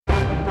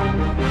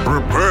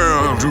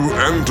Prepare to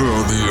enter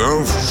the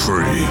elf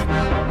tree.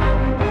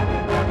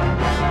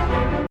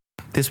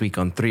 This week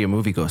on Three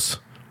Amigos,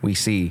 we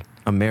see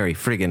a merry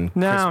friggin'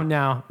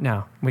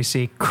 No. We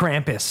see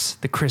Krampus,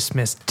 the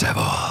Christmas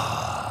devil.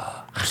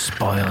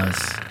 Spoilers.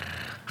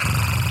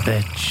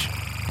 Bitch.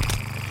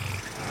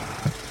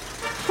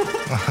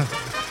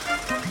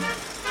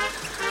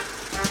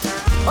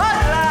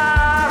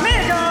 Hola,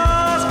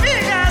 amigos,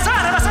 amigas.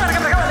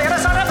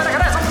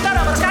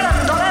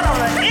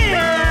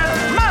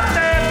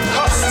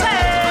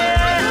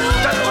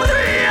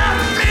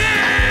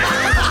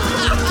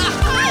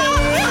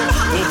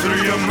 The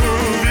Three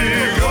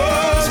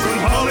Amigos from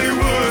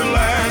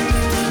Hollywoodland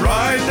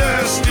ride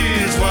their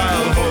steeds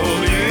while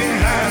holding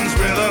hands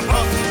with a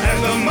puff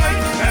and a mic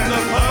and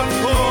a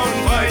popcorn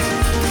fight.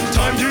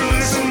 Time to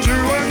listen to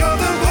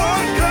another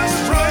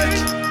podcast right.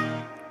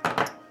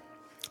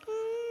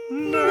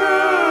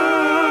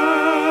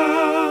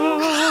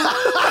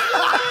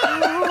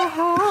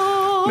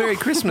 Merry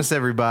Christmas,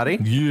 everybody.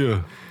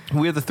 Yeah.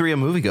 We're the Three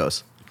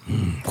Amigos.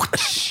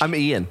 I'm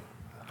Ian.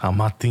 I'm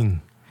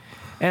Martin.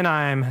 And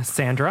I'm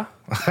Sandra.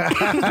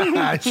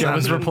 Joe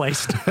was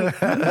replaced.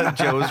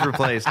 Joe was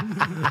replaced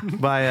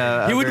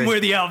by He wouldn't wear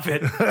the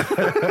outfit.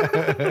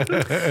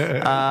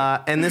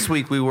 and this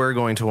week we were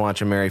going to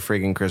watch A Merry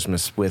Friggin'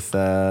 Christmas with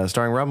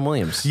starring Robin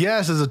Williams.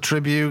 Yes, as a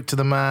tribute to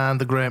the man,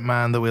 the great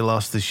man that we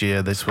lost this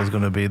year, this was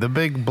going to be the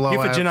big blowout.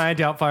 Euphegenia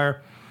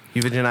Doubtfire.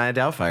 Euphegenia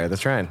Doubtfire,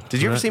 that's right.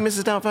 Did you ever see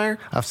Mrs. Doubtfire?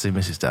 I've seen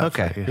Mrs.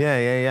 Doubtfire. Okay.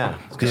 Yeah.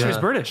 Because she was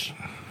British.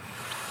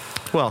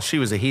 Well, she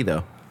was a he,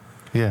 though.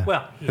 Yeah.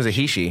 Well, It was a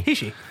he-she.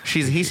 He-she.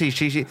 She's a he-she,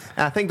 she-she.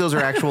 I think those are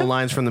actual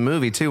lines from the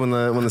movie, too, when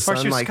the son,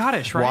 she was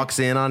Scottish, right? walks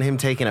in on him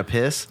taking a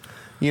piss.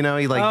 You know,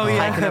 he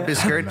hiking up his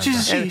skirt. She's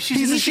a she, And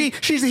she's a she.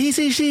 She's a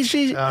he-she,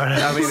 she.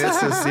 I mean,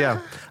 this is,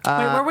 yeah.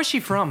 Wait, where was she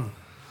from?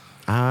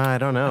 I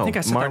don't know. I think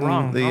I said that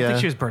wrong. I don't think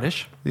she was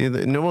British.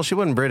 No, well, she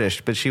wasn't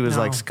British, but she was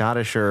No. like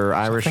Scottish or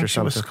Irish think or she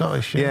something. was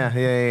Scottish, yeah.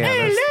 Yeah.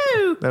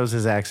 Hello! That was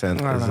his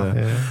accent. I don't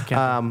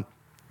know.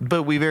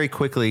 But we very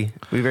quickly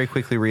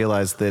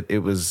realized that it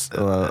was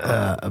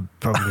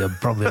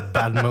Probably a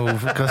bad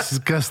move because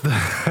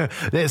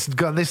it's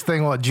got this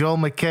thing what Joel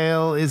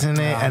McHale is in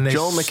it and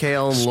Joel it's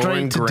McHale and straight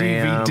Lauren to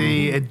Graham.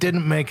 DVD. It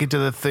didn't make it to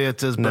the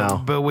theaters,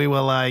 but we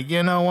were like,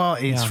 you know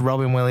what? It's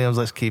Robin Williams.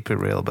 Let's keep it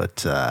real.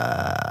 But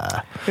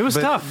It was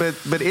tough.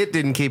 But it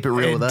didn't keep it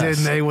real it with us.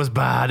 didn't. It was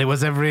bad. It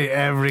was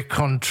every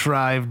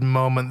contrived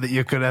moment that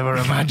you could ever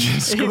imagine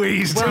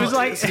squeezed. It was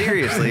like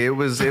Seriously, it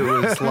was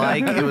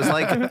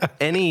like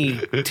any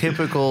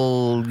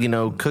typical,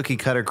 cookie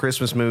cutter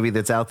Christmas movie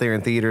that's out there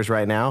in theaters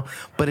right now,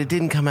 but it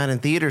didn't come out in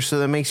theaters, so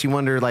that makes you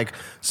wonder,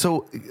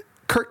 so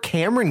Kirk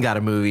Cameron got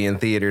a movie in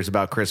theaters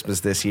about Christmas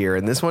this year,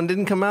 and this one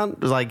didn't come out.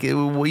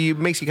 It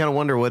makes you kind of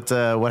wonder what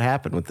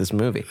happened with this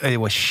movie. It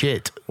was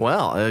shit.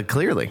 Well,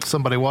 clearly.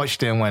 Somebody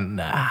watched it and went,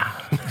 nah.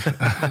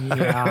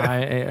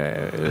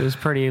 it was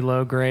pretty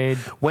low grade.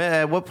 Well,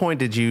 at what point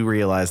did you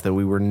realize that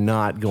we were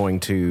not going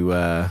to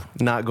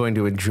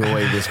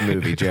enjoy this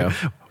movie, Joe?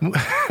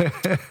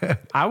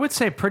 I would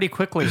say pretty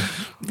quickly.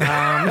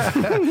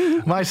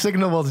 My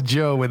signal was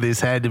Joe with his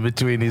head in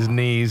between his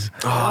knees.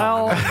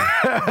 Well,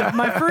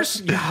 my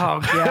first. Oh,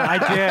 yeah, I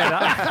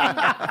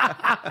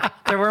did.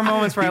 There were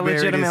moments where I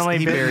legitimately.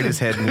 He buried his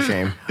head in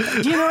shame.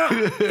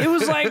 It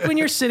was like when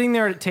you're sitting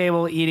there at a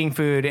table eating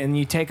food and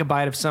you take a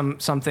bite of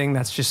something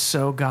that's just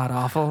so god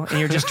awful, and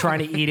you're just trying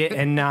to eat it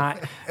and not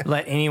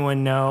let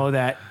anyone know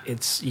that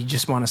you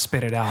just want to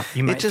spit it out.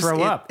 You might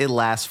throw up. It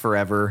lasts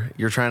forever.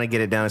 You're trying to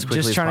get it down as quickly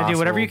as possible. Just trying to do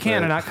whatever you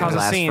can and not cause a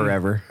scene. It lasts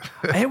forever.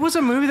 It was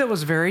a movie that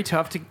was very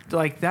tough to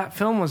that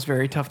film was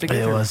very tough to get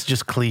It through. was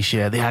just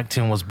cliche. The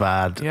acting was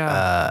bad.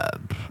 Yeah.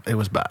 It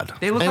was bad.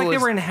 They looked like they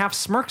were in half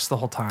smirks the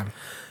whole time.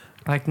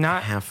 Like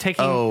not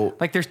taking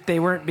like they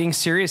weren't being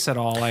serious at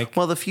all. Like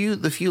well, the few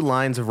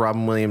lines of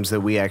Robin Williams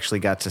that we actually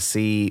got to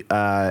see,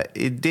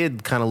 it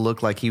did kind of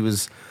look like he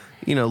was,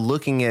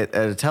 looking at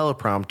a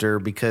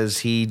teleprompter because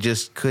he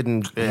just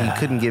couldn't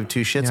give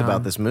two shits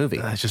about this movie.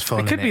 It's just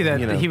fun. it could be that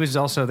he was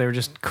also they were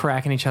just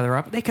cracking each other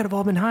up. They could have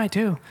all been high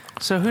too.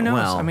 So who knows?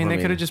 Well, they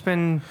could have just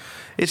been.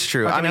 It's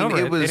true. fucking over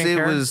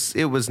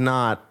it was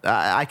not.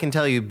 I can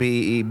tell you,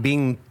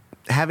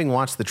 having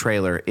watched the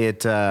trailer,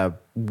 it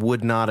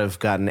would not have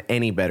gotten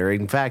any better.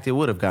 In fact, it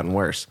would have gotten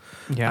worse.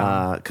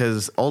 Yeah.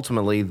 Because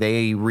ultimately,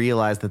 they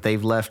realized that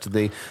they've left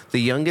the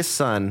youngest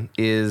son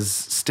is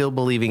still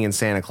believing in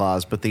Santa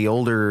Claus, but the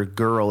older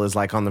girl is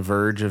like on the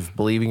verge of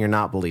believing or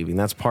not believing.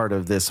 That's part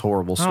of this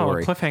horrible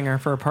story. Oh, a cliffhanger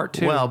for a part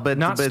 2. Well, but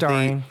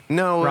starring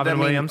Robin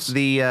Williams.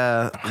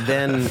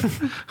 Then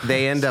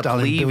they end up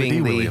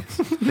leaving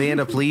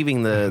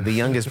the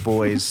youngest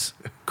boy's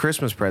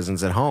Christmas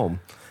presents at home.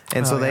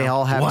 And so they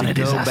all have to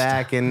go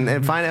back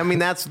and find.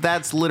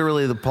 That's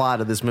literally the plot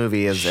of this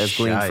movie, as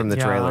gleaned from the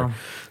trailer.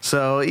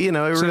 So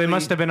So they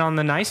must have been on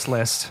the nice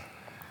list.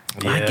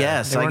 I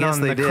guess. They I weren't guess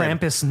on they the did.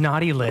 Krampus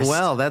naughty list.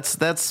 Well,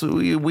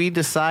 we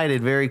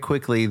decided very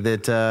quickly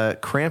that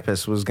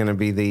Krampus was going to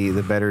be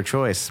the better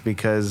choice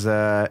because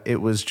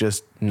it was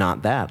just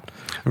not that.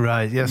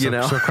 Right, yeah. So, You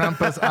know? so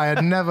Krampus, I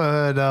had never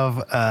heard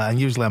of, and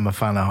usually I'm a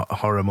fan of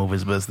horror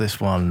movies, but this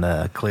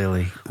one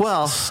clearly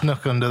Well-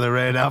 snuck under the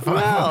radar for,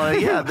 Well,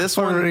 yeah, this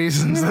for one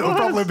reasons that will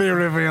probably be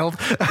revealed.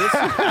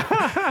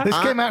 This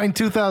came out in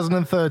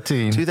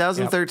 2013.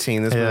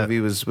 2013. This Yeah. movie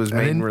was An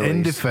made and indie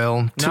released.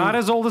 film. not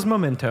as old as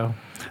Memento.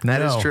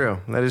 That is No. true.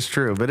 That is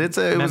true. But it was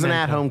an Memento.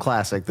 at-home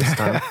classic this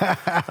time,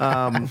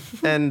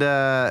 and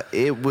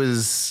it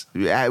was.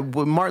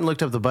 When Martin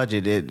looked up the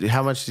budget.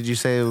 How much did you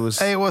say it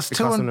was? It was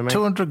cost them to make?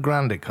 200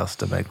 grand it cost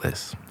to make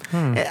this.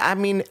 I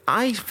mean,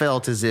 I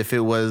felt as if it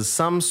was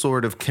some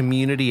sort of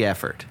community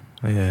effort.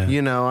 Yeah.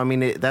 You know, I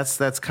mean, that's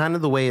kind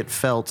of the way it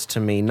felt to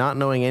me. Not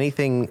knowing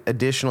anything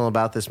additional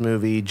about this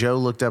movie, Joe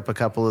looked up a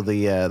couple of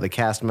the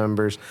cast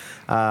members.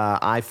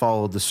 I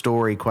followed the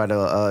story quite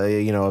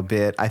a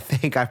bit. I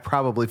think I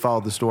probably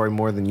followed the story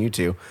more than you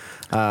two.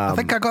 I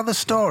think I got the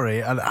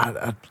story.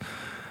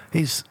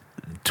 He's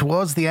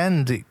towards the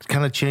end, it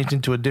kind of changed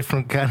into a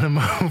different kind of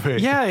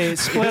movie. Yeah, it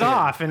split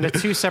off into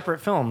two separate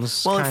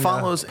films. Well, it kinda.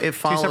 follows two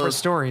separate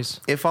stories.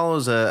 It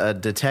follows a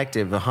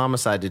detective, a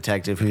homicide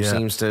detective, who Yeah.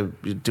 seems to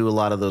do a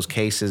lot of those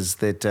cases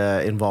that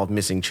involve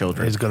missing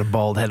children. He's got a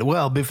bald head.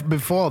 Well,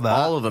 before that,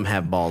 All of them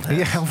have bald heads.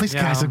 yeah, all these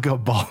Yeah. guys have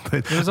got bald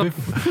heads. was a-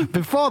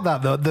 Before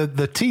that, though,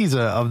 the teaser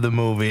of the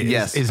movie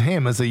Yes. is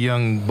him as a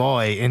young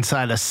boy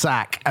inside a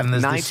sack, and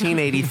there's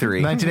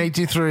 1983.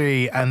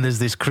 1983, and there's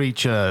this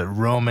creature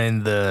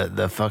roaming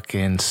the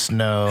fucking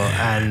snow,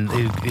 and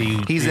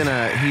He's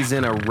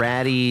in a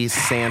ratty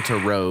Santa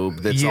robe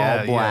that's Yeah, all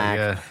yeah, black,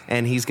 yeah.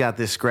 and he's got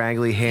this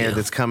scraggly hair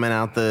that's coming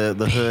out the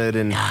hood,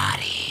 and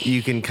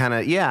you can kind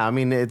of I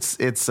mean it's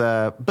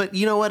but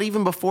you know what?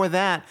 Even before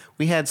that,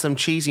 we had some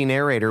cheesy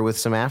narrator with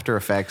some After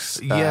Effects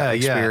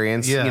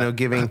experience. yeah. You know,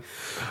 giving.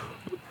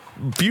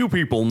 Few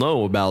people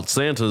know about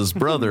Santa's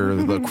brother,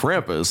 the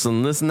Krampus,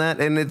 and this and that,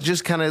 and it's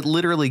just kind of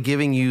literally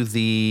giving you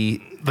the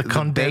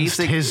condensed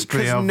basic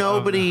history 'cause of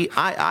nobody.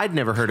 I'd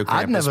never heard of Krampus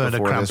I'd never heard of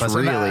before Krampus, this.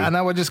 Really, and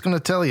I was just going to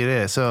tell you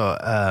this. So,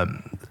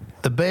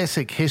 the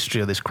basic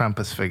history of this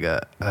Krampus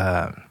figure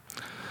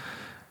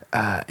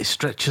it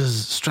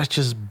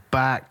stretches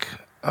back.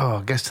 Oh,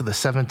 I guess to the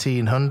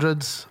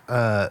 1700s.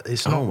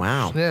 It's not.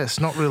 wow. Yeah, it's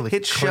not really.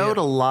 It showed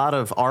a lot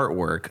of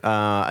artwork,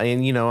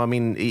 and you know, I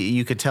mean,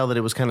 you could tell that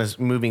it was kind of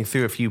moving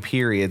through a few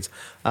periods,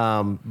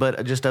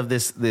 but just of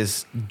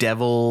this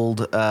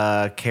deviled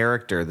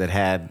character that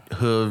had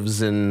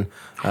hooves and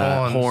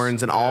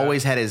horns, and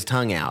always had his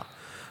tongue out.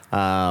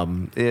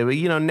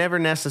 Never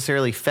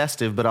necessarily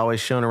festive, but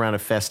always shown around a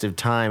festive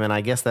time, and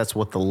I guess that's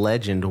what the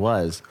legend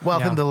was. Well, I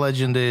Yeah. think the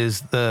legend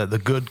is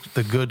the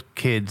good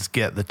kids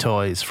get the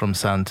toys from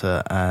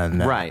Santa,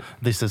 and Right.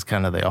 this is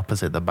kind of the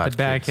opposite. The The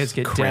bad kids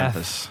get Krampus.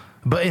 death.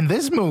 But in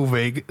this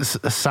movie,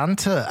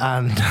 Santa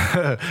and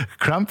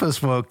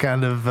Krampus were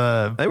kind of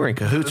They were in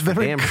cahoots for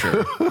damn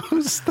sure.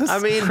 I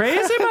mean,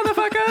 Crazy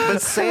motherfucker. but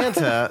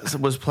Santa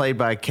was played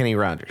by Kenny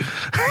Rogers.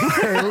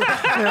 they look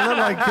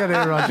like Kenny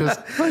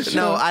Rogers.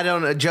 No, I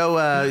don't.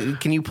 Joe,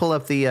 can you pull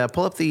up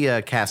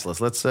the cast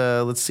list?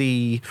 Let's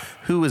see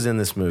who was in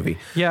this movie.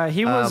 Yeah,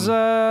 he was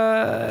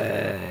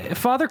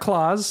Father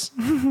Claus.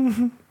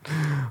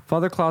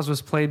 Father Claus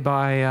was played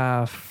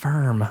by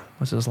Firm.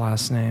 What's his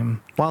last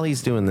name? While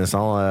he's doing this,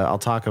 I'll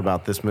talk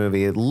about this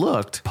movie. It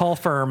looked Paul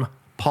Firm.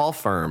 Paul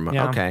Firm.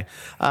 Yeah. Okay.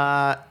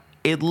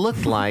 It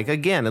looked like a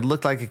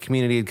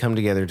community had come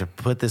together to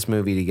put this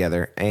movie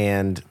together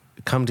and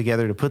come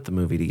together to put the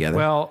movie together.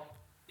 Well,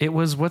 it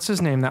was what's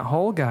his name? That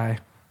Hull guy.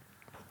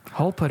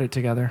 Hull put it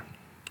together.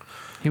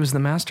 He was the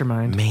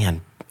mastermind.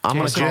 man, I'm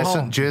gonna Jason call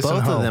Hull. Jason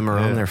both Hull, of them are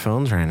yeah. on their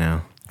phones right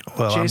now.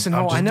 Well, Jason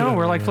Hull. just I know, doing-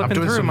 we're, like, I'm flipping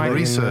doing through some my-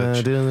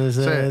 research. Doing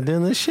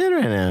this shit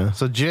right now.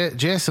 So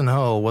Jason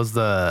Hull was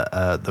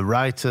the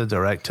writer,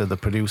 director, the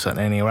producer,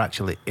 and he were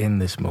actually in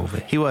this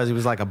movie. He was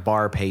like a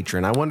bar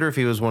patron. I wonder if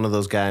he was one of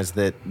those guys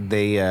that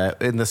they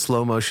in the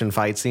slow motion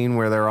fight scene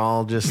where they're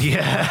all just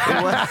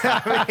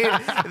I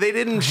mean, they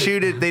didn't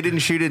shoot it. They didn't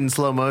shoot it in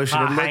slow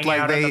motion. It looked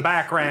like they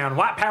background.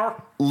 White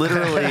power.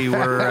 literally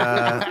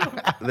were.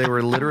 They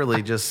were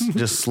literally just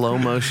slow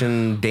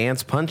motion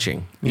dance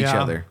punching each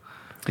Yeah. other.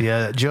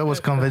 Yeah, Joe was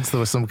convinced there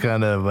was some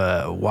kind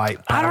of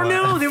white power I don't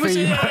know. There was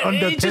theme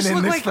it just underpinning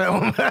looked this like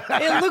film.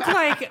 it looked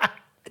like.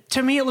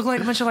 To me, it looked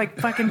like a bunch of like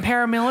fucking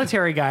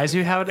paramilitary guys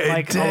who had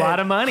like did. a lot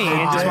of money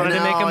and just wanted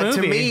to make a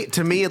movie.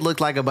 To me, it looked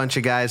like a bunch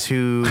of guys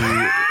who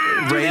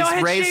they all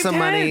had raised shaved some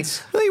money.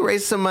 heads. They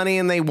raised some money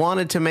and they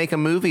wanted to make a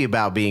movie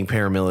about being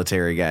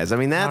paramilitary guys. I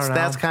mean, don't know.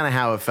 that's kind of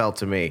how it felt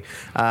to me.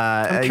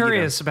 I'm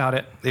curious about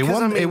it. It 'Cause,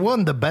 won, I mean- it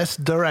won the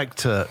best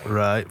director,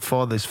 right,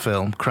 for this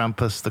film,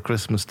 Krampus the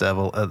Christmas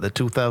Devil, at the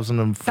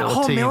 2014 That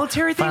whole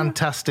military thing?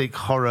 Fantastic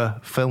Horror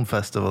Film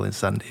Festival in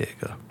San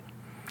Diego.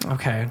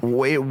 Okay.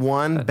 It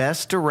won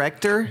Best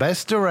Director.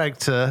 Best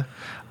director,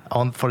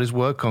 for his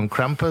work on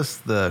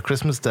Krampus, the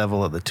Christmas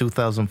Devil, at the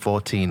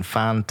 2014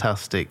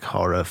 Fantastic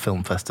Horror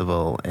Film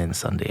Festival in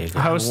San Diego.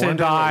 Hosted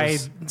wonder by it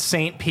was-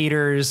 St.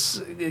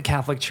 Peter's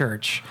Catholic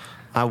Church.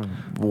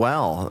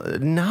 Well,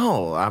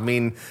 no. I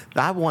mean,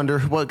 I wonder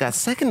what got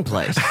second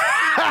place.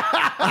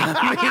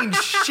 I mean,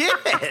 shit.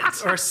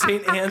 Or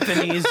St.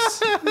 Anthony's.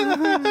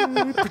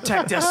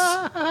 Protect us.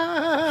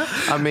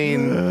 I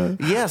mean,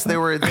 yes, there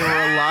were a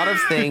lot of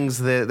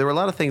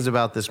things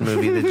about this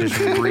movie that just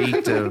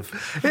reeked of.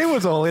 It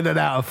was all in and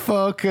out of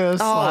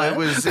focus. Oh, like, it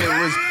was.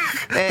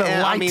 the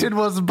lighting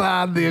was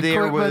bad. The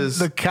there equipment, was-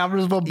 the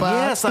cameras were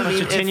bad. Yes, I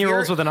mean, of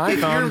 10-year-olds with an if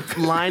iPhone.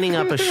 you're lining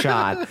up a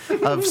shot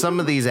of some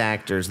of these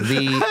actors,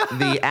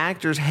 the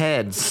actors'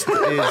 heads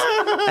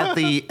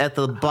is at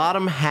the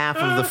bottom half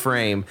of the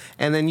frame,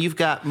 and then you've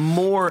got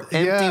more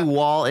empty Yeah.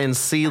 wall and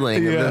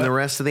ceiling Yeah. than the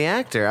rest of the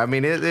actor. I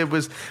mean, it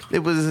was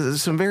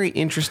some very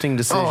interesting Oh,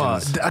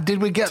 decisions.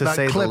 did we get to that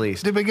say the clip?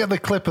 least. Did we get the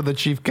clip of the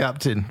chief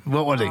captain?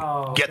 What was he?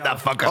 Get that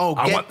fucker. Oh,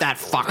 I get want that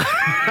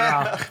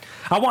fucker.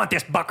 I want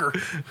this bucker.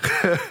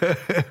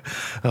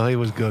 Oh, he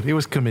was good. He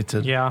was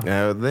committed.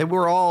 Yeah. They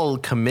were all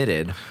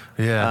committed.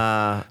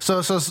 Yeah.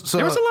 So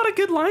There was a lot of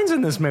good lines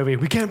in this movie.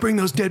 We can't bring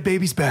those dead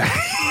babies back.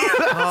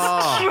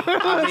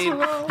 I mean,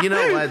 you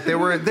know what? There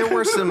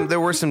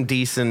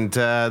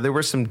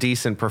were some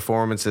decent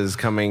performances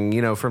coming,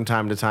 you know, from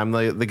time to time.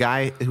 The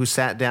guy who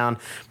sat down.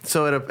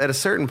 So at a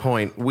certain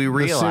point, we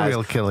realized.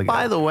 serial killer guy.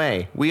 By the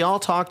way, we all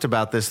talked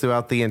about this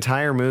throughout the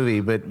entire movie,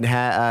 but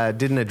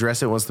didn't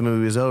address it once the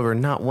movie was over.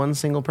 Not one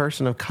single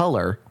person of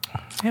color.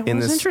 It In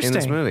was this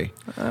interesting. movie,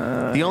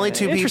 the only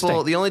two interesting.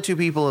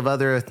 people of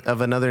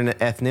another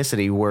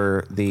ethnicity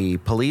were the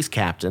police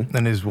captain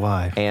and his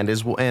wife. and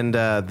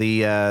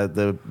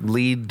the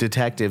lead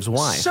detective's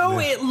wife. So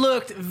it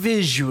looked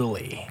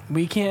visually.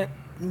 We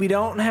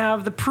don't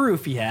have the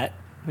proof yet.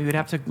 We would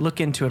have to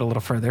look into it a little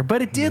further,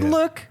 but it did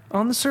look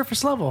on the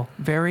surface level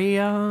very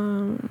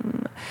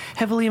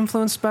heavily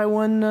influenced by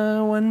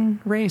one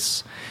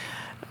race.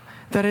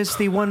 That is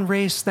the one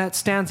race that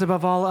stands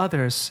above all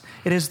others.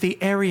 It is the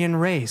Aryan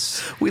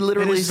race. We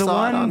literally It is the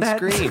saw it one on that-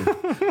 screen.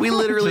 We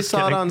literally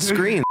saw it on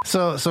screen.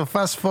 So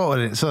fast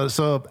forward.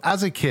 So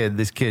as a kid,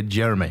 this kid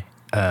Jeremy,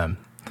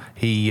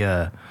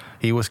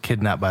 he was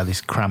kidnapped by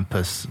this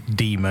Krampus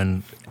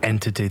demon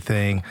entity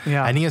thing,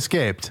 Yeah. and he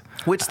escaped.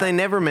 Which they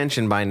never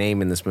mentioned by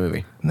name in this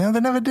movie. No, they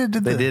never did they?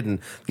 They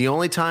didn't. The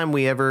only time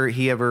he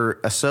ever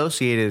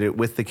associated it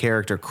with the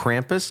character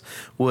Krampus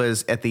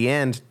was at the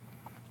end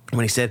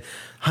when he said,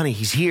 "Honey,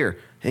 he's here."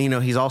 And, you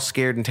know, he's all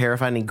scared and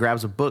terrified, and he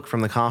grabs a book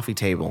from the coffee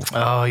table.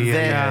 Oh, yeah,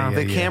 Then yeah, yeah,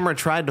 the yeah. camera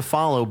tried to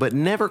follow, but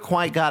never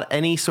quite got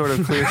any sort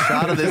of clear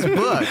shot of this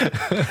book.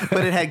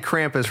 But it had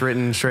Krampus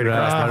written straight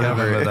across I the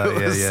cover. remember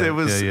that. It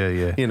was,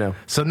 yeah. you know.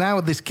 So now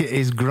this kid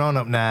is grown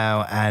up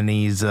now, and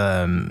he's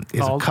a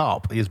Bald.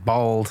 cop. He's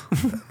bald.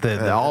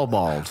 They're all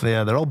bald.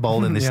 Yeah, they're all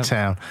bald in this Yeah.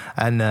 town,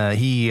 and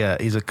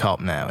he's a cop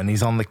now, and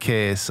he's on the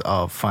case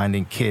of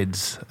finding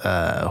kids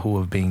who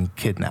have been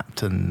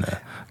kidnapped and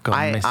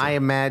gone missing. I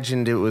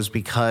imagined it was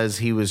because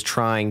he was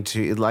trying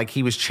to, like,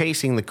 he was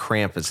chasing the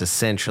Krampus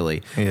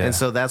essentially, Yeah. and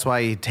so that's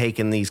why he'd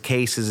taken these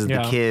cases of the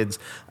Yeah. kids,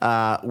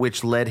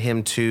 which led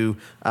him to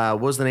what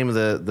was the name of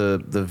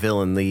the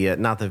villain?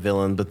 Not the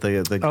villain, but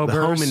the home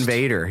Oberst.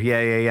 invader.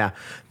 Yeah.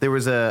 There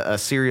was a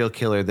serial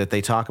killer that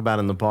they talk about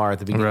in the bar at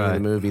the beginning of the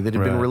Right. movie that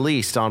had been Right.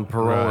 released on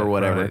parole or Right,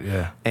 whatever, right,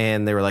 yeah.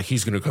 and they were like,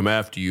 he's going to come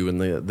after you, and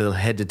the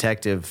head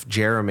detective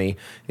Jeremy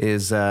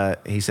is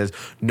he says,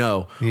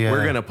 no, Yeah.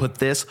 we're going to put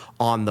this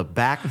on the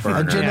back burner,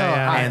 And you know,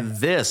 and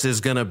this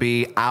is going to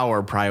be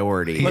our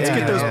priority. Let's Yeah.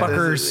 get those Yeah.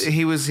 buckers.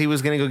 He was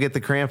going to go get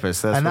the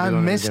Krampus. That's And what I he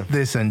wanted to missed do.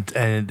 this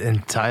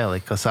entirely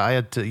because I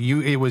had to.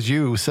 It was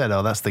you who said,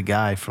 "Oh, that's the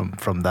guy from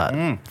that."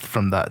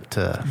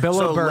 Bill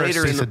So Oberst.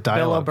 later in Piece the- of Bill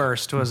dialogue.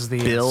 Oberst was the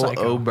Bill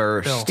psycho.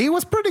 Oberst. Bill. He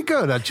was pretty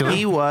good actually.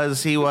 He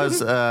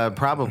was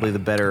probably the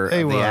better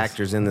He of the was.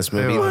 actors in this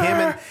movie. He was. Him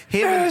and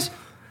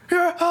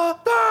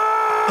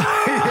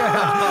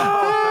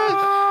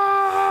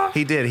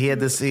he did. He had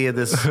this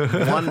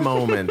one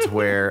moment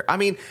where, I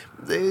mean,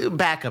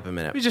 back up a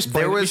minute. We just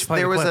played- there we was just played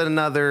there the was clip.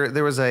 another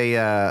there was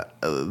a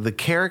the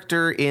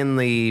character in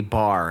the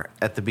bar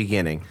at the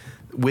beginning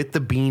with the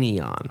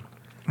beanie on.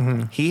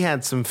 Mm-hmm. He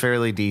had some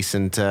fairly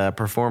decent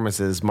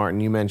performances, Martin.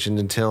 You mentioned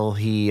until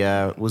he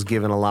was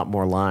given a lot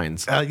more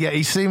lines. Yeah,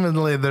 he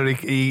seemingly that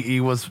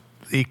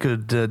he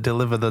could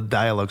deliver the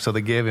dialogue, so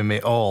they gave him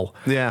it all.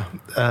 Yeah.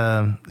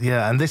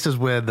 Yeah, and this is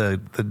where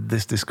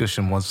this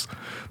discussion was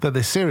that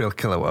the serial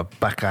killer were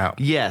back out.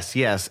 Yes.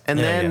 And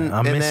Yeah, then, yeah. I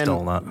and missed then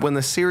all that. when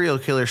the serial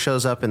killer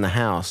shows up in the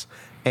house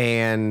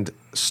and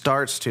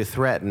starts to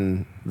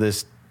threaten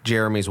this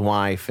Jeremy's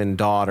wife and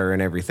daughter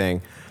and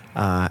everything,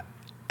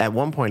 at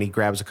one point he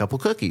grabs a couple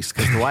cookies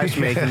because the wife's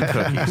making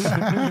cookies,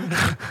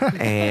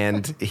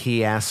 and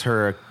he asks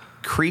her a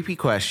creepy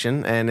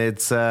question, and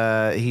it's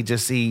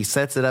he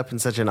sets it up in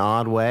such an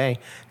odd way,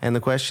 and the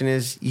question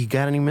is, "You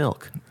got any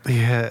milk?"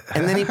 Yeah,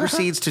 And then he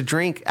proceeds to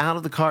drink out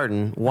of the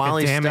carton while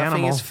Like a he's damn stuffing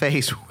animal. his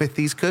face with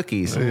these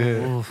cookies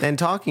and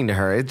talking to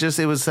her. It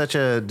was such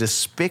a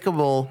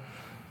despicable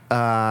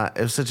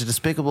it was such a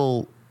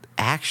despicable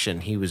action.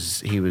 He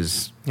was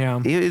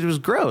Yeah. it was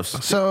gross.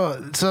 So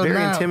Very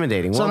now-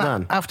 intimidating. so Well now,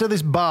 done. After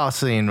this bar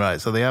scene, right?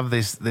 So they have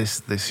this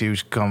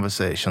huge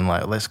conversation.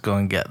 Like, let's go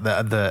and get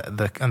and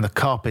the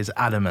cop is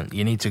adamant.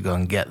 You need to go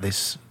and get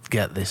this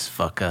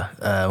fucker,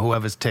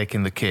 whoever's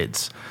taking the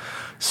kids.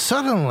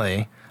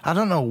 Suddenly, I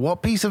don't know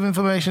what piece of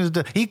information is.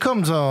 He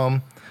comes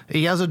home.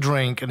 He has a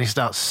drink and he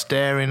starts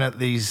staring at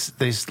this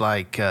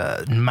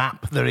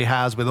map that he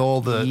has with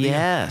all the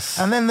Yes.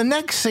 and then the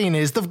next scene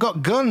is they've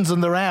got guns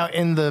and they're out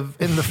in the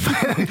they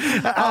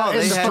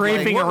had,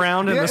 Strafing like,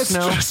 around in the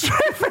snow.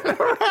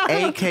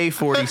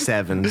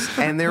 AK-47s,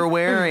 and they're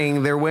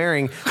wearing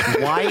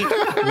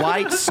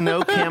white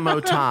snow camo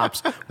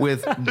tops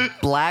with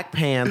black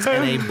pants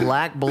and a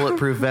black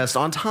bulletproof vest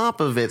on top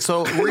of it.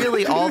 So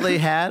really, all they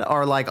had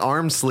are like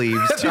arm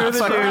sleeves, Two of the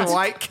fucking dudes-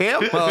 white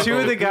camo. Two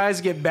of the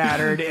guys get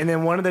battered, and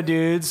then one of the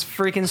dudes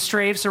freaking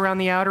strafes around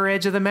the outer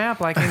edge of the map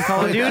like in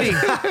Call of Duty.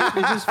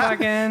 He just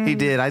fucking. He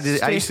did.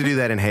 I used to do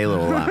that in Halo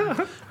a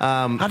lot.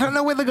 I don't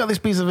know where they got this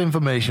piece of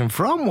information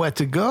from, where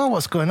to go,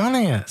 what's going on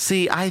here.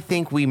 See, I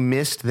think we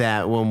missed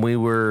that when we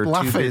were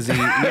Laughing. too busy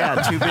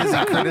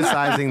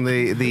criticizing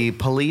the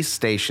police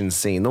station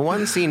scene. The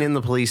one scene in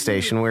the police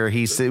station where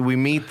we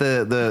meet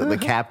the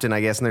captain,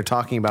 I guess, and they're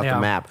talking about Yeah.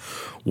 the map.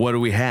 What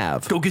do we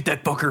have? Go get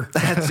that fucker.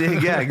 That's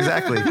it. Yeah,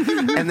 exactly.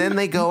 And then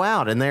they go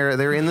out and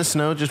they're in the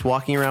snow just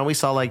walking around. We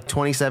saw like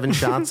 27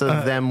 shots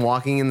of them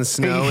walking in the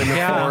snow in the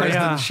Yeah, forest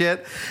yeah. and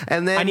shit.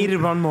 And then I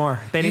needed one more.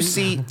 They you didn't-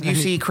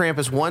 see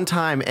Krampus one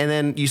time, and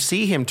then you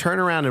see him turn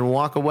around and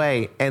walk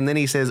away, and then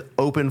he says,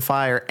 "Open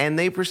fire," and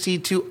they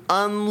proceed to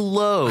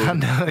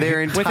unload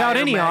their entire Without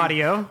any mag-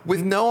 audio.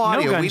 with no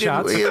audio. We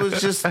didn't.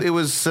 gunshots. It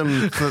was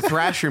some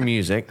Thrasher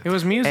music. It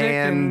was music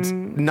and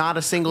and- not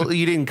a single.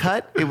 You didn't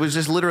cut. It was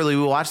just literally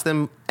we watched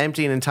them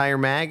empty an entire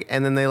mag,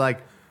 and then they like.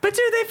 But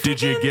dude, they freaking,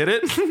 Did you get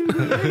it?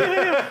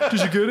 Did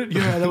you get it?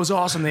 Yeah, that was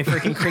awesome. They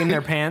freaking creamed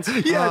their pants.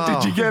 Yeah,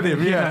 did you get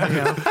him?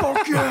 Yeah.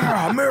 Fuck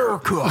yeah,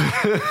 America!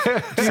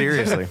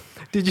 Seriously.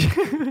 Did you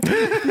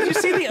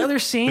see the other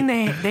scene?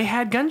 They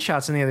had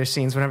gunshots in the other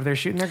scenes whenever they're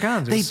shooting their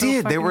guns. It They was so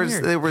did. fucking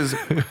weird. There was.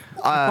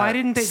 Why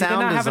didn't they? Did they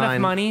sound not have enough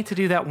design- money to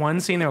do that one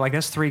scene? They're like,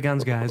 that's 3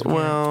 guns, guys.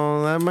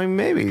 Well,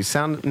 maybe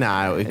sound.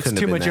 No, it couldn't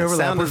too have been much that.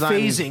 overlap. Sound We're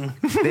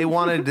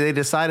design- They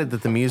decided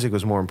that the music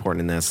was more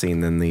important in that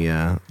scene than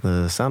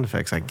the sound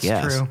effects. I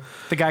guess. True.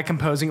 The guy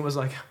composing it was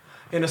like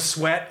in a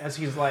sweat as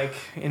he's like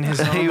in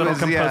his own He little was,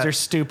 composer yeah.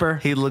 stupor.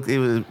 It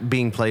was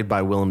being played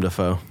by Willem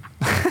Dafoe.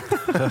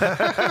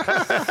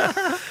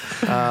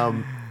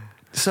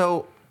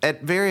 So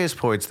at various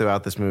points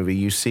throughout this movie,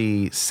 you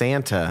see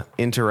Santa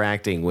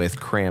interacting with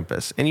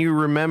Krampus, and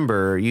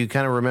you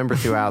kind of remember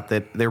throughout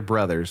that they're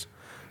brothers,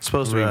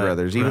 supposed to be Right,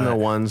 brothers, even though right.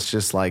 one's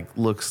just like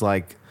looks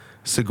like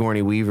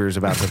Sigourney Weaver's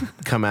about to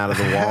come out of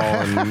the wall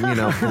and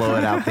blow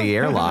it out the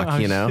airlock.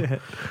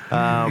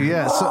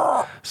 Yeah,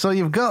 so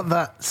you've got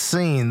that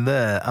scene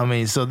there. I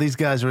mean, so these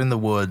guys are in the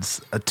woods.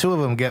 2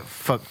 of them get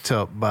fucked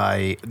up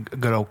by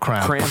good old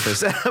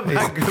Krampus,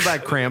 by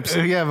Cramps,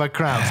 Yeah, by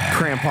Cramps.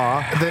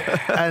 Crampaw.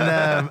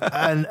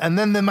 And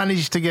then they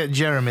manage to get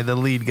Jeremy, the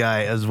lead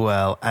guy, as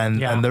well.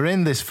 And they're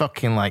in this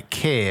fucking like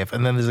cave.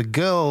 And then there's a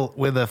girl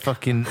with her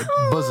fucking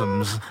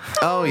bosoms.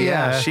 Oh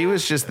yeah, Yeah. she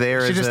was just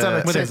there She as just had her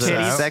as tits a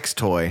out. sex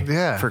toy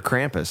Yeah. for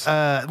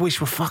Krampus. Which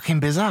were fucking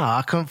bizarre.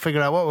 I couldn't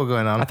figure out what were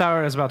going on. I thought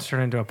it was about to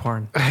turn into a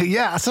porn.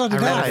 Yeah, so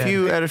did I.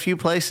 At a few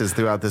places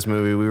throughout this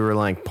movie, we were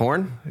like,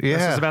 porn? This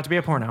Yeah, is about to be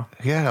a porno.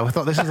 yeah. I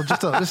thought this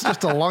is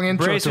just a long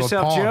intro Brace to a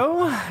yourself, porn.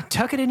 Joe.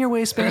 Tuck it in your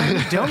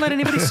waistband. Don't let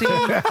anybody see.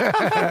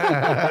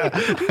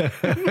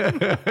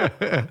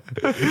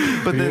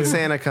 But then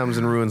Santa comes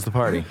and ruins the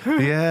party.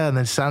 Yeah, and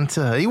then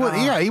Santa. He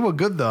was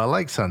good though. I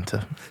like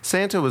Santa.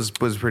 Santa was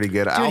pretty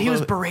good. Dude, he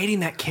was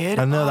berating that kid.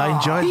 I know. I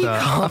enjoyed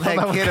that. called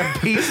that kid a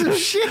piece of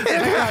shit. It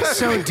got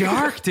so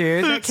dark,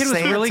 dude. That kid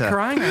was really Santa.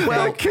 crying.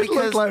 Well, That kid because-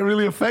 looked like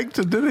really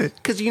affected, didn't it?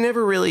 Because you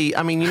never really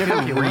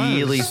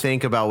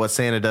think about what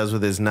Santa does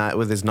with his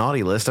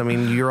naughty list. I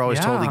mean, you're always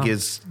told Yeah.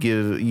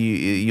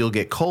 you'll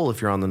get coal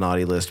if you're on the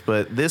naughty list.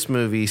 But this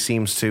movie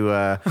seems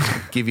to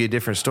give you a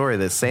different story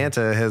that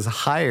Santa has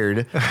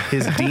hired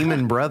his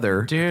demon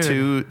brother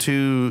Dude.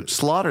 to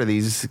slaughter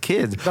these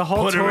kids. The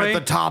whole Put him toy- at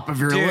the top of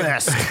your Dude.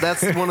 list.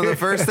 That's one of the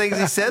first things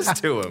he says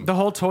to him. The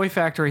whole Toy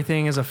Factory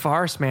thing is a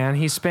farce, man.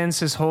 He spends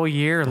his whole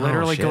year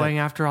literally shit. going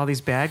after all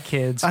these bad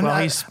kids And while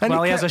he he has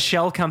kept- a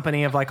shell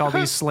company of like all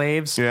these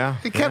slaves. Yeah.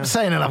 He kept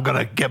saying, "And I've got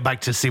to get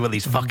back to see what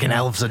these fucking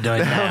elves are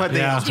doing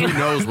now." Who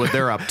knows what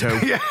they're up to?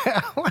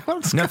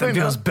 What's Nothing going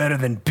feels on? better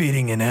than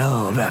beating an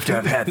elf after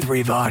I've had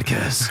 3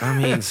 vodkas. I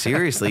mean,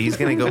 seriously, he's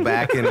going to go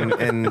back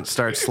and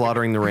start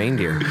slaughtering the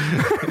reindeer.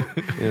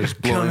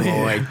 Just blow Come him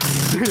here. away.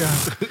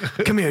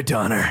 Come here,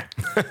 Donner.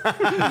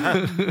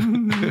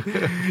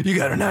 You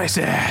got a nice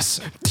ass.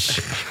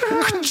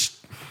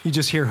 You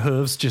just hear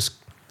hooves just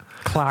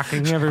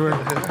clacking everywhere.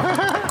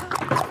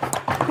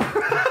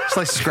 It's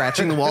like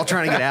scratching the wall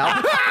trying to get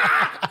out.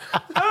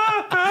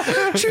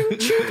 Ching,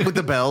 ching. With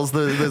the bells,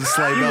 the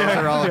sleigh bells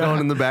are all going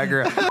in the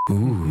background.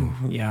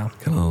 Yeah.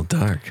 A little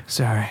dark.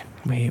 Sorry.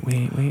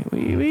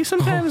 We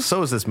sometimes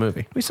So is this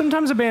movie. we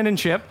sometimes abandon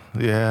ship.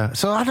 Yeah.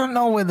 So I don't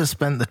know where they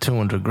spent the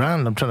 200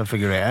 grand. I'm trying to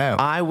figure it out.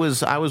 I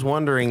was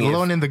wondering if,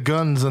 Loaning the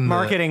guns and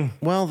Marketing.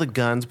 well, the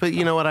guns, but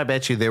you know what? I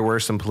bet you there were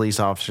some police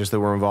officers that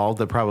were involved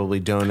that probably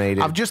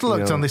donated. I've just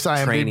looked on this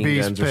training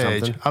IMDb's guns or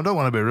page. something. I don't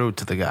want to be rude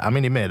to the guy. I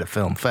mean, he made a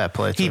film. Fair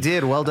play to He him.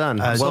 did. Well done.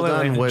 Well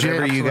Absolutely. done.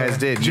 Whatever you guys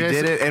did. You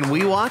Jason- did it, and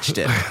we watched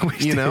it.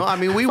 You know, I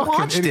mean, we Fucking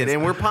watched it, idiots.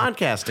 and we're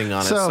podcasting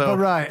on it. So, but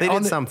right, they on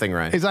did the- something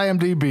right. His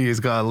IMDb has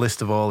got a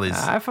list of all his.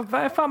 I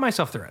fought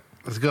myself through it.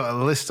 It's got a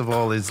list of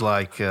all his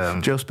like.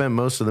 Joe spent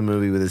most of the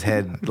movie with his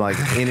head like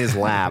in his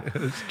lap.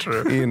 That's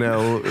true. You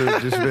know,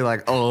 just be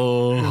like,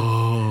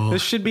 oh.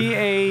 This should be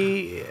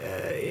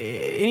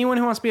anyone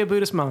who wants to be a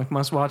Buddhist monk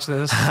must watch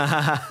this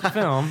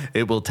film.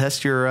 It will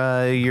test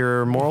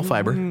your moral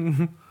fiber.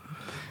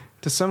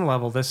 To some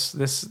level, this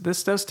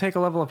does take a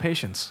level of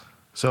patience.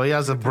 So he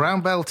has a brown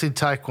belt in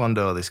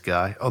Taekwondo. This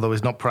guy, although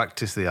he's not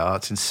practiced the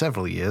arts in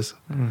several years.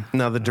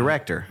 Now the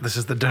director. This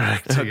is the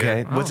director.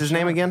 Okay, yeah. what's his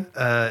name again?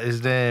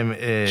 His name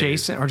is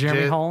Jason or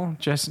Jeremy Hull?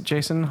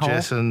 Jason Hull.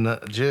 Jason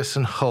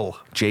Hull.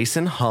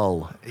 Jason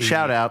Hull.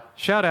 Shout out.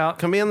 Shout out.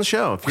 Come be on the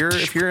show if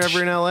you're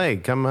ever in LA.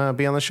 Come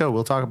be on the show.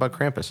 We'll talk about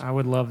Krampus I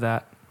would love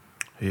that.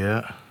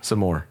 Yeah. some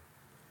more.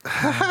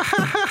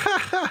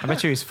 I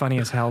bet you he's funny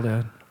as hell,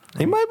 dude.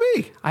 He might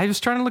be. I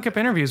was trying to look up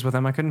interviews with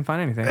him. I couldn't find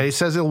anything. He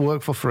says he'll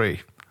work for free.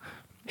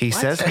 He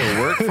says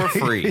he'll work for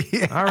free.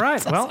 All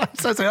right. Well,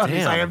 Says it on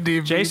his Damn.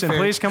 IMDb Jason, page.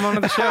 please come on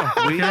to the show.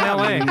 If you're in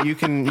LA.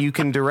 You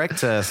can direct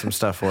some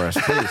stuff for us,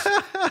 please.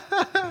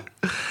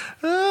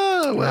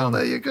 Oh, well,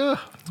 there you go.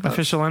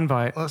 Official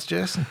invite. That's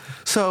Jason.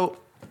 So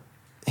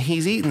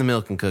he's eating the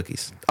milk and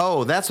cookies.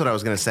 Oh, that's what I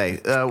was going to say.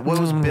 What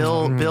was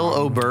Bill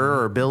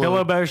O'Burr or Bill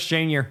Oberst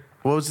Jr.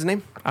 What was his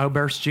name?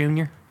 Oberst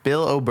Jr.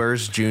 Bill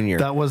Oberst Jr.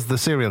 That was the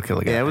serial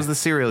killer guy. Yeah, it was the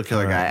serial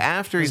killer guy.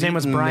 After His he's name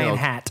was eaten the Brian milk-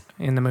 Hatt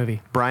in the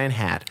movie. Brian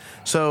Hatt.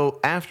 So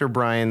after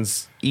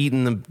Brian's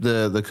eaten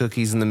the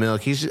cookies and the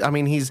milk, he's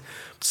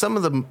some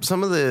of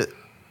the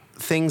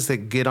things that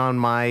get on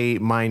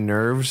my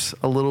nerves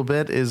a little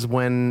bit is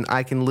when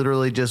I can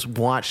literally just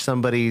watch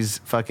somebody's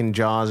fucking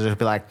jaws just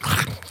be like,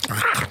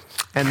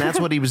 and that's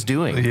what he was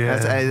doing.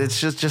 Yeah.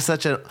 It's just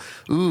such a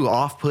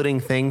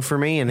off-putting thing for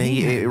me, and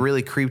it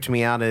really creeped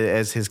me out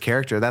as his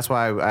character. That's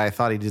why I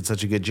thought he did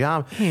such a good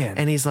job. Yeah.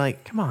 And he's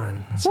like, Come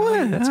on.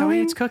 That's how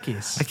he eats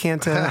cookies. I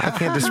can't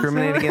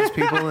discriminate against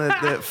people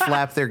that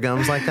flap their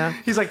gums like that.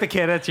 He's like the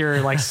kid at your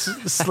like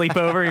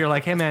sleepover. You're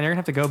like, hey man, you're gonna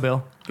have to go,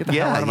 Bill. Get the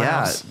hell out of my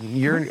house.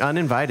 You're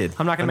uninvited.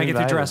 I'm not gonna make it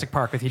through Jurassic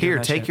Park with you. Here,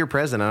 doing that take shit. your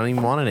present. I don't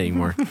even want it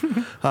anymore.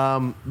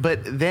 But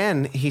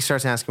then he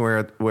starts asking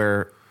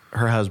where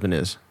her husband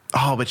is.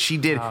 Oh, but she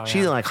did.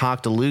 She like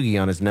hawked a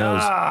loogie on his nose.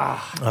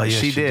 Oh, yeah,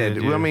 she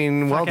did. yeah. I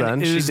mean, well Fucking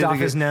done. She oozed did a off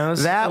good- his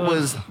nose. That Ugh.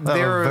 was That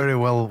there. was very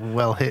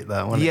well hit.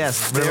 That one.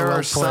 Yes, Very there well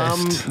are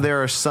some. placed.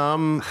 There are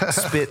some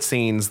spit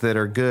scenes that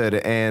are good,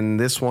 and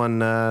this one,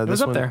 was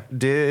this up one there.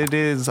 It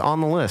is on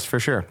the list for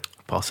sure.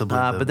 Possibly.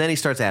 But then he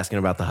starts asking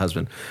about the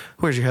husband.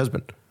 Where's your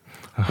husband?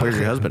 Where's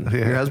your husband?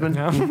 Yeah. Your husband?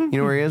 Yeah. You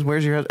know where he is?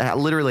 Where's your husband? I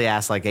literally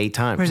asked like 8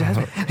 times. Where's your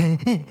husband?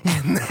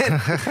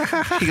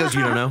 He goes,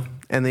 you don't know?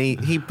 And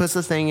he puts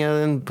the thing in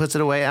and puts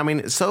it away. I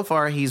mean, so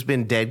far he's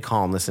been dead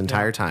calm this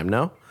entire time,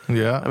 no?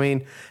 Yeah. I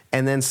mean,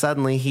 and then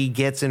suddenly he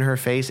gets in her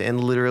face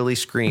and literally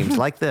screams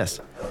like this.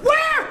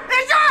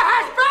 Where is your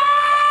husband?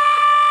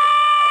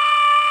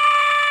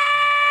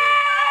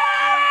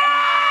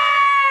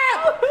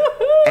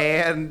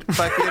 And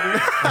fucking,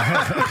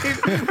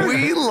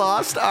 we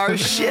lost our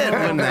shit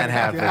when that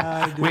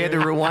happened. We had to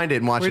rewind it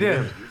and watch We it did.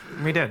 again.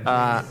 We did.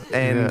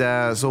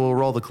 So we'll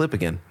roll the clip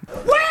again.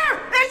 Where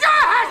is your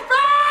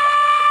husband?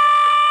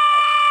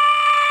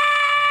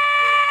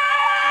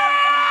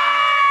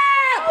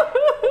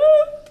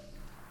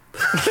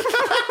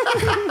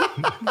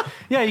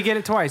 Yeah, you get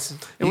it twice. It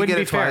You wouldn't get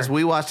be it twice. fair.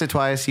 We watched it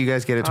twice. You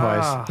guys get it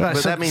twice. Ah. But Right,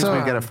 so- that means so-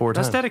 we get it 4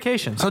 That's times.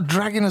 dedication. So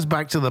dragging us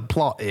back to the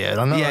plot here.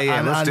 I know.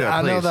 Yeah, let's do it,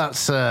 I know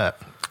please. that's.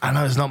 I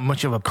know it's not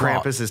much of a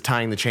plot. Krampus is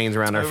tying the chains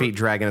around our feet,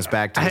 dragging us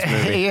back to this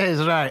movie. He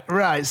is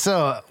right.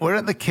 So we're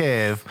at the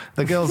cave.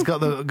 The girl's got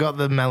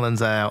the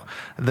melons out.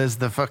 There's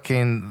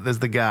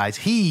the guys.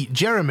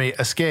 Jeremy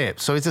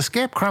escapes. So he's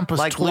escaped Krampus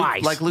Like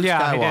twice. Luke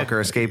Yeah, he did.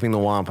 Skywalker escaping the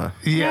Wampa.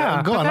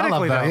 yeah, go on. I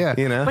love pathetically, that. though. Yeah,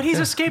 You know? But he's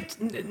escaped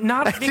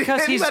not because Did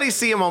he's anybody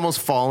see him almost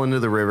fall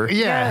into the river?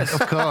 yeah, Yes.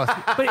 of course.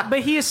 but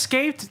he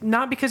escaped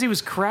not because he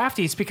was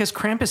crafty. It's because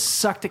Krampus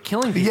sucked at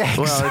killing people. Yeah,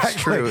 Well, it's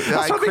exactly. true.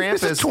 That's what I mean.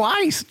 This is Krampus-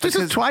 twice. This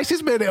is twice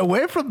he's made it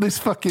away from this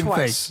fucking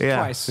Twice. thing.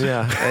 Twice.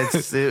 Yeah.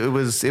 It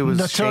was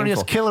Notorious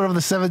shameful. killer of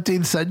the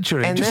 17th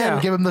century. And Just then-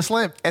 give him the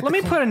slip. At Let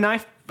the- me put a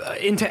knife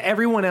into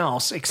everyone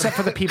else except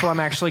for the people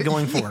I'm actually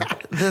going for.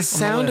 The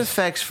sound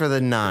effects for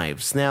the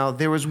knives. Now,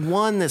 there was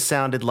one that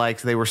sounded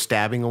like they were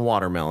stabbing a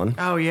watermelon.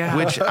 Oh, yeah.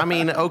 Which, I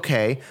mean,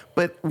 okay.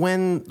 But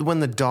when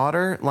the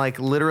daughter, like,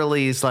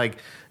 literally is like,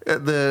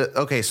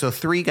 so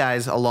 3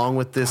 guys along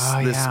with this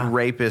yeah.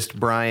 rapist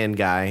Brian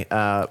guy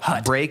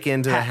break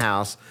into the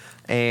house,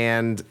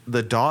 and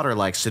the daughter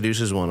like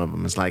seduces one of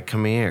them. Is like,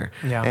 come here,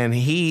 Yeah. and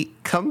he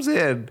comes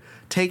in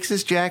takes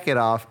his jacket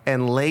off,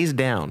 and lays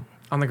down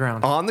On the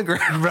ground. on the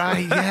ground.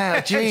 Right,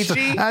 yeah, geez.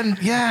 She- And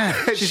yeah.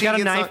 She's got a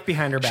gets knife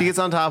behind her back. She gets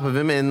on top of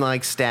him and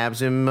like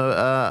stabs him,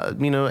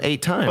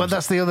 8 times. Well,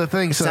 that's the other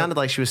thing. It So, sounded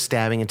like she was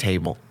stabbing a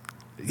table,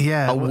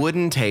 yeah. a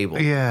wooden table,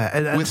 Yeah.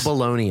 and with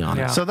bologna on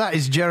Yeah. it. So that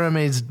is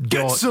Jeremy's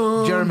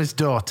daughter. Jeremy's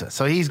daughter.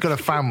 So he's got a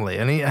family,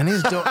 and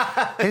his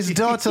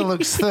daughter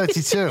looks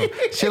 32.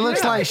 She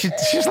looks like she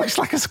looks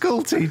like a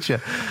school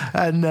teacher,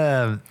 and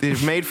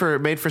It's made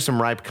for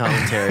some ripe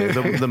commentary.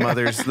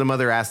 The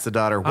mother asked the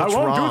daughter, "What's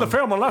wrong?"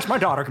 film unless my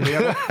daughter can be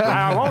in it.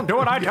 I won't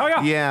do it, I tell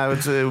you. Yeah,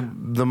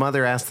 the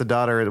mother asked the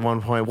daughter at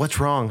one point, "What's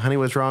wrong, honey?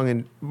 What's wrong?"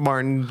 And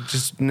Martin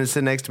just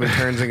sitting next to him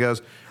turns and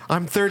goes,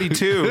 "I'm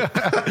 32."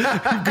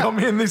 got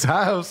me in this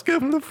house. Get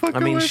the fuck I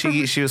mean, away from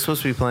me. she was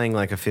supposed to be playing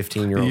like a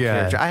 15-year-old Yeah.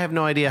 character. I have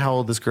no idea how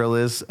old this girl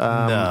is.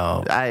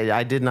 No.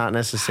 I did not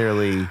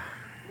necessarily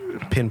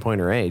pinpoint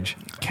her age.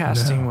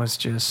 Casting was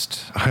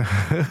just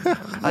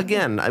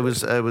Again, it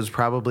was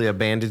probably a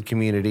banded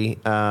community.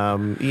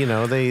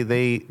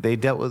 They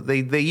dealt with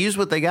they used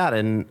what they got,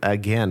 and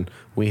again,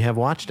 we have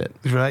watched it.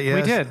 Right, yes.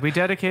 we did. We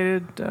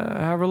dedicated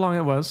however long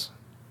it was.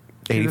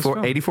 to this 84,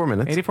 film. 84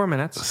 minutes. 84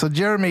 minutes. So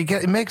Jeremy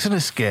he makes an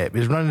escape.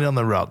 He's running on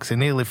the rocks. He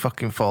nearly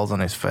fucking falls on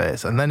his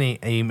face, and then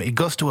he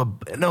goes to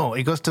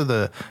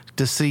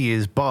see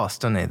his boss,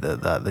 doesn't he?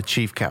 The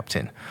chief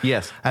captain.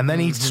 Yes. And then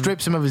he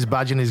strips him of his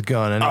badge and his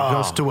gun, and he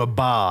goes to a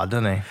bar,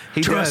 doesn't he?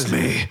 He does.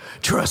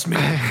 Trust me.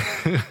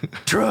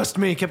 Trust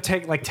me. Kept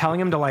telling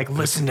him to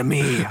listen to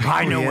me.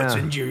 I know what's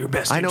in your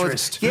best I know.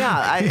 interest.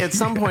 At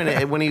some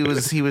point when he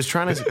was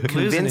trying to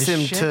convince him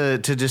his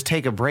to just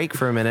take a break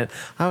for a minute,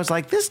 I was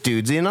like, this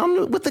dude's in on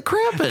with the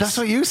Krampus. That's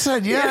what you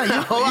said. Yeah, Yeah,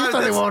 you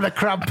thought he wanted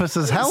Krampus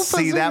as help.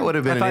 See, that would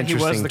have been I an thought he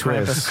was interesting the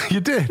twist. Krampus. You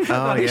did.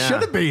 Oh, He yeah.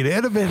 should have been.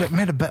 It'd have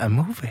made a better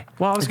movie.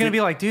 Well, I was going to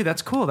be like, dude,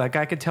 that's cool. That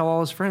guy could tell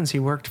all his friends he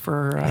worked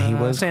for He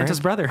was Santa's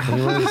Krampus. brother. He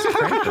was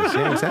Krampus.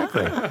 Yeah,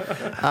 exactly.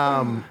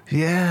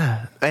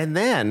 Yeah. And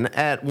then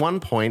at one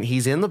point,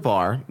 he's in the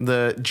bar.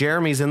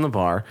 Jeremy's in the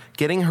bar,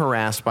 getting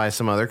harassed by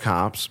some other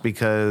cops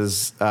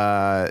because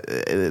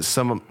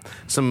some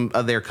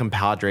of their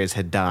compadres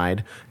had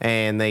died,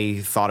 and they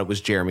thought it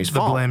was Jeremy's They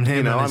fault. blamed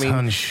him and his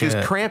hun his shit.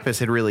 Krampus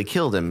had really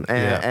killed him,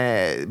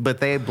 but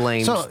they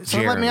blamed. So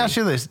Jeremy. let me ask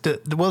you this: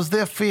 was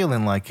there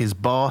feeling like his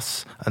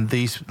boss and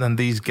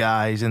these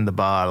guys in the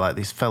bar, like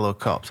these fellow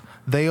cops,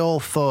 they all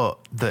thought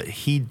that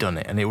he'd done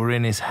it and it were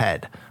in his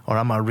head, or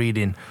am I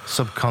reading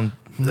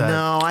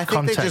No, I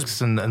think they context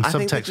just and I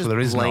think they subtext just where there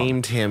is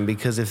blamed him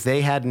because if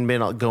they hadn't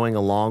been going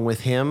along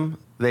with him,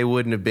 they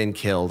wouldn't have been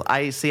killed.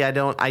 I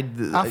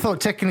thought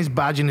taking his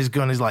badge and his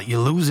gun is like you're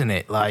losing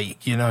it,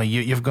 like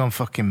you've gone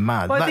fucking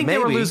mad. Well, I think they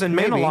were maybe, losing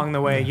men maybe. along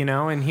the way,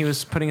 and he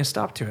was putting a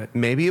stop to it.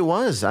 Maybe it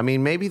was. I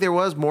mean, maybe there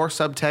was more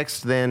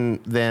subtext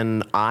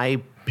than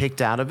I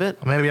picked out of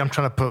it. Maybe I'm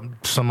trying to put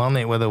some on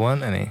it where there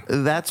weren't any.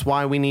 That's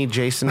why we need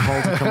Jason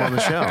Hull to come on the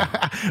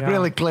show.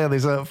 Really clear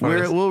this up for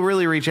us. We'll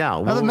really reach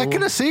out. They're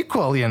making a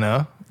sequel,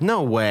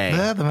 No way.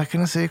 Yeah, they're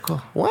making a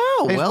sequel. Wow,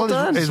 well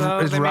done. It's So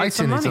they made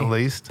some writing it money. at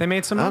least. They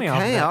made some money off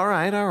of Okay, it. all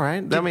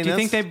right. Do you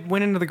think they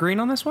went into the green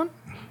on this one?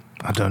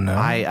 I don't know.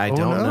 I Who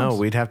don't know. knows?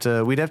 We'd have to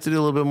do a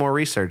little bit more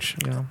research.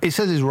 Yeah. It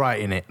says he's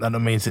writing it. That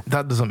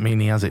doesn't mean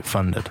he has it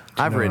funded. Do you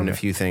I've know written what I a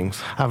few things.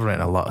 mean? I've written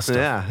a lot of stuff.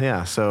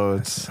 Yeah. So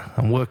it's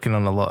I'm working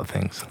on a lot of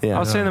things. yeah. I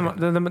would say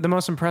the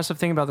most impressive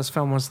thing about this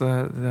film was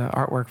the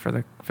artwork for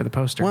the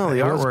poster. Well, the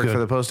It was artwork good. for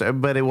the poster,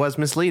 but it was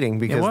misleading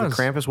because was.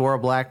 the Krampus wore a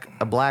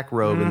black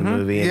robe in the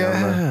movie, and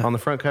Yeah. on the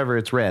front cover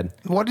it's red.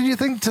 What did you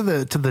think to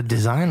the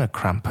designer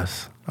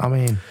Krampus? I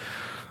mean,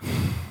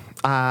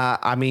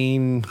 I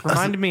mean,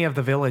 reminded me of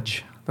The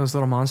Village. Those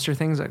little monster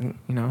things,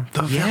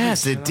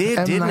 yes, it did,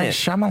 M. didn't Night it?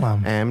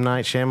 Shyamalan. M.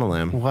 Night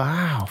Shyamalan.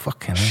 Wow,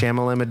 fucking hell.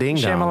 Shamalama ding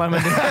dong. Shyamalan.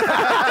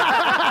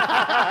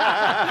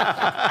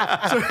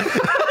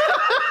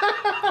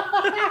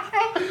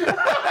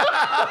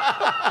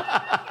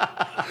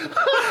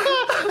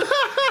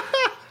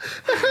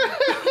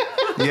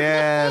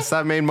 Yes,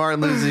 that made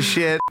Martin lose his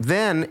shit.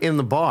 Then in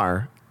the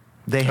bar,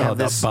 they have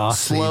that this bar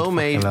scene,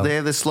 fucking hell. they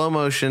have this slow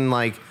motion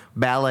like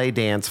ballet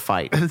dance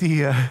fight.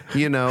 Yeah.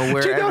 You know,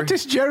 where Do you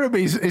notice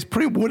Jeremy's is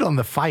putting wood on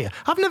the fire?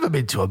 I've never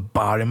been to a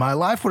bar in my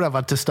life where I've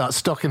had to start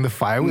stocking the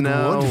fire with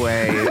no wood.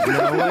 way,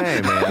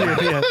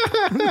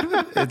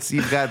 man. It's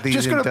you've got these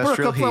Just gonna put a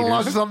industrial couple of heaters.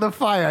 logs on the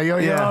fire. You're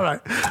Yeah. all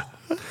right.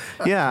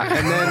 Yeah,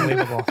 and then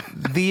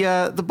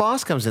the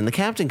boss comes in, the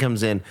captain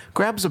comes in,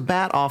 grabs a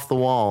bat off the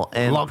wall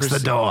and Locks the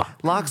door.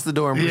 locks the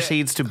door and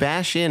proceeds to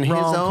bash in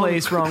Wrong his own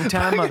place, wrong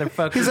time,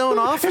 motherfucker. his own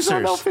officers. His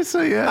own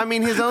officer, yeah. I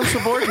mean his own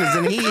subordinates,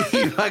 and he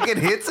fucking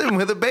hits him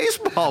with a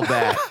baseball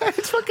bat.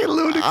 It's fucking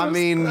ludicrous. I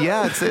mean,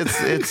 yeah,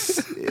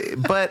 it's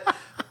but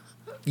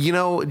you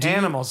know,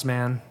 Animals,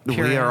 man.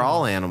 Pure we are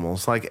all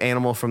animals. animals, like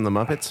Animal from the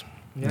Muppets,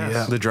 Yes.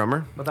 Yeah. the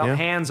drummer. Without yeah.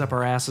 hands up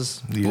our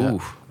asses. Yeah.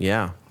 Ooh,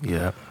 yeah.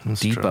 Yeah. that's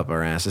Deep true. up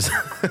our asses.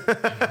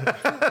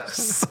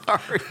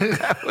 Sorry,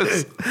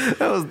 that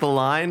was the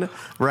line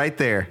right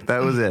there.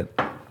 That was it.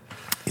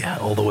 Yeah,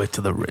 all the way to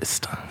the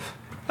wrist.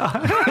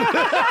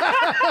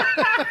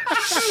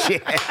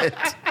 Shit.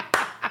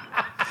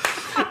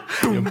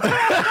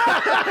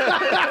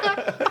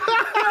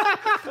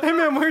 Hey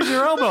man, where's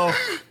your elbow?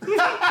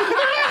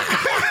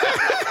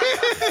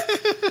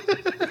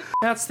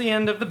 That's the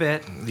end of the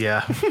bit.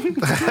 Yeah.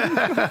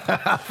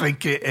 I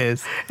think it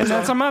is. And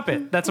that's a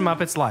Muppet. That's a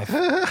Muppet's life.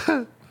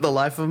 The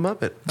Life of a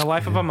Muppet. The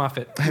life of a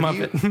Muppet.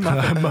 Muppet.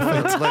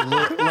 It's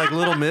like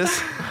Little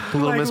Miss.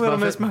 Little Miss Little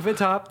Muffet. Miss Muffet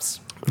Tops.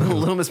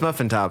 Little Miss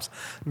Muffin Tops.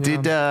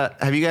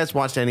 Have you guys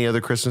watched any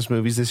other Christmas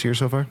movies this year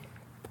so far?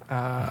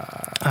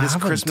 This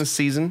Christmas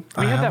season?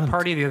 We had that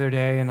party the other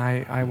day, and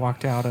I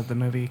walked out of the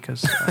movie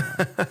because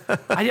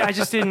I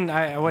just didn't.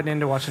 I wasn't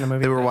into watching a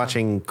movie. They were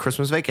watching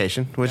Christmas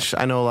Vacation, which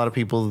I know a lot of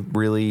people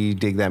really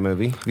dig that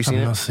movie. Have you seen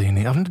I've it? not seen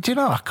it. Do you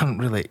know, I couldn't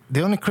really...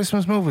 The only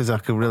Christmas movies I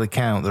could really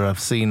count that I've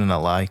seen and I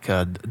like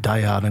are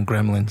Die Hard and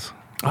Gremlins.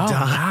 Oh,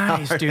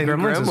 nice, dude.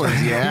 Gremlins.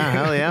 Gremlins. Yeah,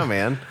 hell yeah,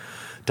 man.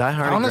 Die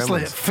Hard Honestly,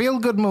 and Gremlins.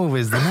 feel-good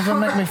movies, they never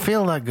make me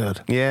feel that good.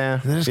 Yeah.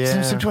 They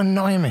just seem to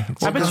annoy me.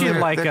 I bet you'd they're-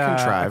 like they're A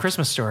contrived.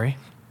 Christmas Story.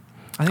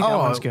 I think that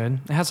one's good.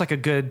 It has like a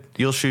good.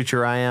 You'll shoot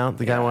your eye out.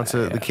 The guy wants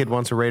the kid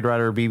wants a Raid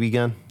Rider or BB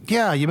gun.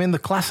 Yeah, you mean the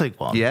classic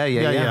one? Yeah.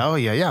 Oh,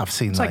 yeah, I've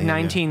seen It's that. like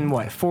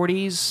yeah,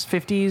 40s,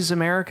 50s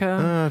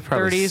America,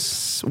 Probably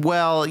 30s.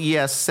 Well,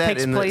 yes, set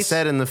Takes in place- the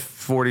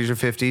 40s or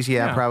 50s.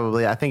 Yeah, Yeah.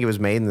 probably. I think it was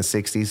made in the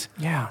 60s.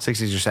 Yeah.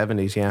 60s or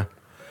 70s. Yeah.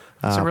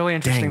 It's a really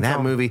interesting Dang, that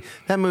film. movie.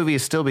 That movie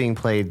is still being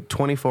played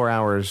 24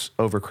 hours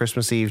over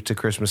Christmas Eve to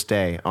Christmas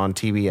Day on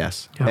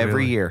TBS every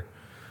Really? year.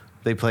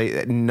 They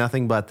play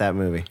nothing but that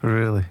movie. yeah.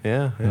 Really?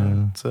 Yeah.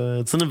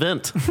 It's an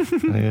event.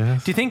 Yeah.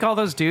 Do you think all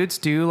those dudes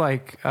do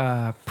like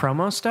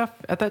promo stuff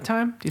at that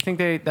time? Do you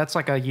think that's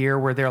like a year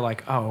where they're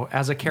like, oh,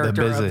 as a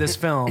character busy. of this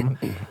film,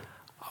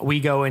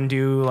 we go and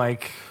do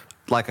like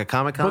Like a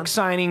Comic-Con? book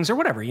signings or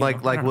whatever?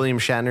 Like I don't know. William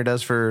Shatner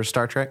does for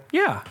Star Trek?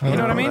 Yeah, you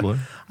know what I mean? Probably.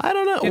 I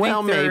don't know. you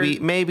Well,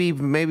 think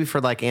maybe for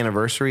like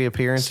anniversary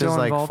appearances, Still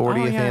like involved?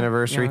 40th Oh, yeah.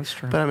 anniversary. Yeah, that's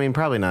true. But I mean,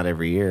 probably not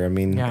every year. I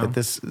mean, Yeah. at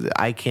this,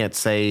 I can't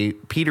say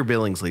Peter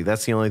Billingsley.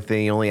 That's the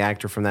only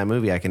actor from that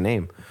movie I can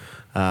name.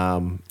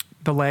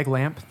 The leg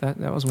lamp. That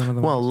was one of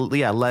the Well,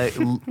 yeah, and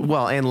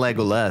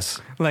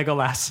Legolas.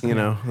 Legolas. You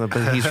know,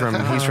 but he's from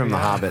The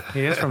Hobbit,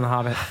 He is from The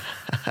Hobbit,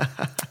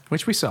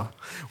 which we saw.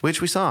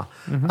 which we saw.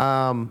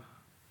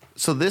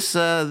 So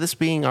this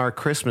being our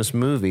Christmas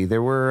movie,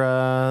 there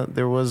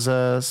was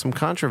some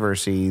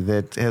controversy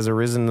that has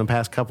arisen in the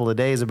past couple of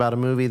days about a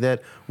movie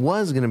that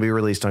was going to be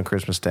released on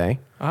Christmas Day,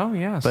 Oh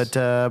yes,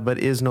 but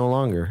is no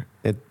longer.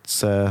 It's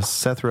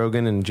Seth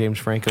Rogen and James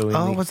Franco. In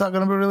Oh, was that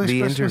going to be released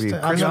the Christmas interview? Day?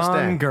 Christmas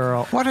young Day.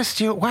 girl. What is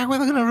Stu? Why were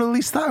they going to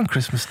release that on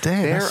Christmas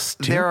Day?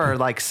 There are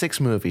like 6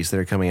 movies that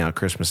are coming out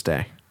Christmas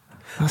Day.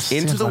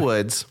 Into the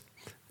Woods,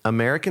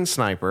 American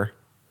Sniper,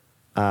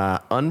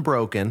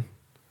 Unbroken.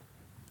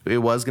 It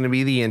was going to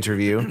be The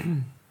Interview.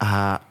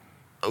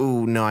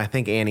 No, I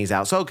think Annie's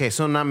out.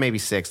 So not maybe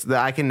 6.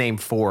 I can name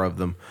 4 of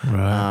them.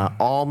 Right.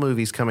 All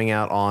movies coming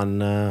out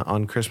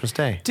on Christmas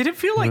Day. Did it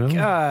feel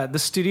like the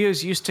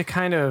studios used to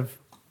kind of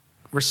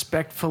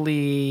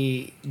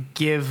respectfully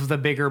give the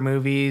bigger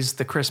movies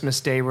the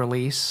Christmas Day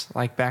release,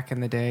 like back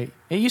in the day?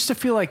 It used to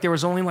feel like there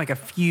was only like a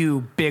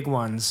few big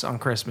ones on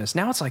Christmas.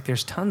 Now it's like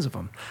there's tons of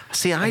them.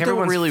 See, I Like don't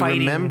everyone's really fighting.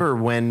 remember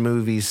when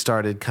movies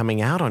started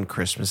coming out on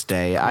Christmas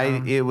Day.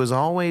 It was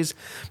always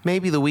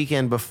maybe the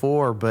weekend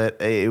before,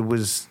 but it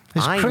was.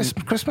 Is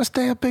Christmas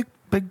Day a big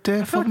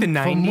day for like the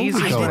 90s is I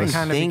when it didn't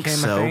kind of think became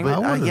a so, thing. but I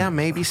wouldn't. yeah,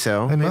 maybe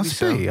so. It maybe must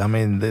so. be. I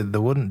mean, they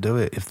wouldn't do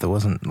it if there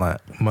wasn't like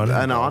money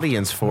An involved.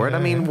 audience for it. I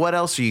mean, what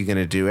else are you going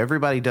to do?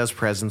 Everybody does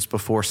presents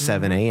before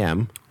 7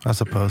 a.m. I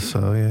suppose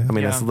so. Yeah. I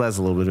mean, Yeah. that's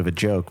a little bit of a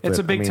joke. It's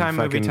but, a big I mean, time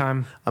movie fucking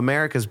time.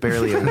 America's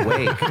barely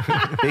awake.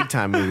 Big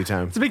time movie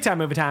time. It's a big time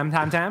movie time.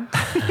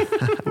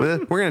 We're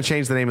going to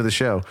change the name of the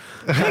show.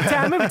 Big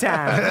time movie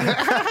time.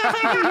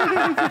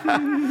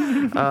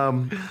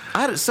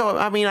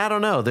 I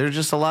don't know. There's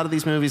just a lot of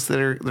these movies that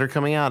are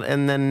coming out,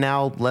 and then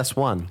now less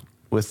one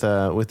with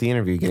the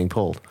Interview getting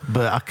pulled.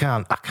 But I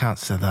can't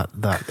say that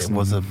it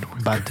was a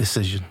bad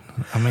decision.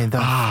 I mean,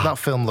 that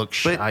film looks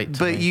shite.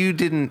 But you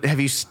didn't. Have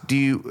you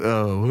seen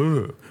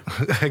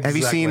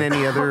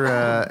any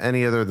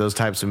other of those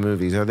types of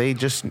movies? Are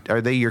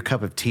they your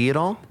cup of tea at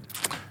all?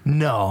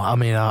 No, I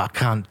mean, I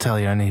can't tell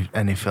you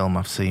any film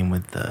I've seen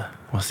with the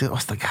what's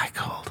the guy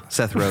called?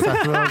 Seth Rogen.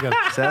 Seth Rogen.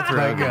 Seth That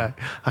Rogen. guy.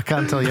 I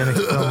can't tell you any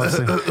film I've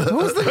seen.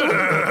 Who's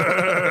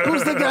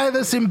the guy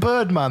that's in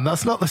Birdman?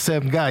 That's not the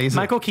same guy, is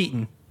Michael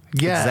Keaton.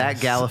 it? Yeah, Zach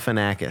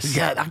Galifianakis.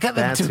 Yeah, I get them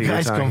That's two who you're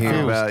guys talking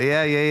confused. about.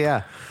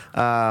 Yeah.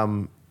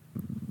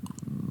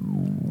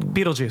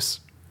 Beetlejuice.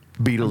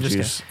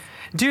 Beetlejuice.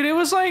 Dude, it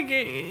was like,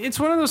 it's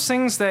one of those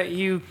things that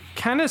you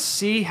kind of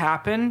see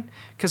happen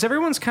because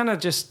everyone's kind of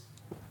just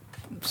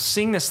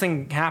seeing this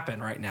thing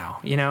happen right now,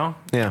 you know?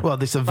 Yeah. Well,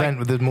 this event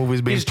with the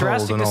movies being These told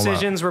drastic and all that.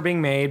 decisions were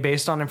being made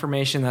based on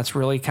information that's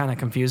really kind of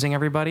confusing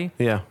everybody.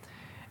 yeah.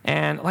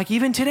 And like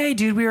even today,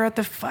 dude, we were at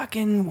the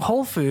fucking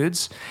Whole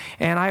Foods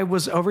and I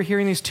was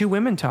overhearing these 2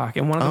 women talk.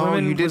 And one of the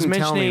women you was didn't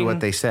mentioning... tell me what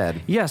they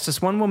said. Yes, this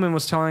one woman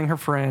was telling her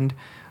friend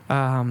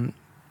about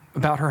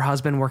her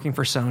husband working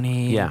for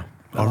Sony. Yeah.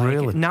 Oh,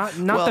 really? Not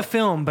Well- the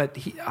film, but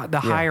the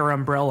higher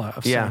umbrella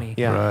of Yeah, Sony.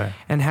 yeah. Right.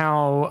 And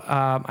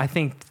how I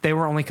think they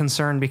were only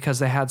concerned because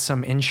they had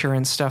some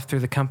insurance stuff through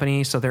the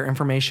company, so their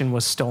information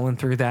was stolen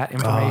through that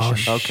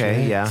information.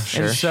 Okay, yeah,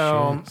 sure. And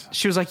so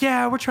she was like,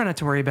 "Yeah, we're trying not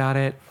to worry about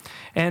it."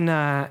 And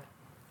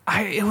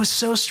it was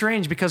so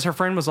strange because her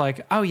friend was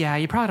like, "Oh yeah,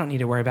 you probably don't need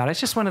to worry about it. It's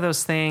just one of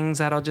those things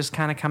that'll just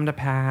kind of come to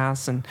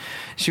pass." And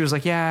she was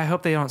like, "Yeah, I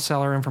hope they don't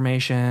sell our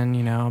information,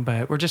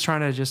 but we're just trying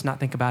to just not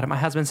think about it. My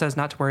husband says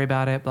not to worry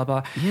about it, blah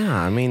blah." Yeah,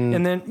 I mean,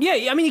 And then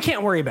you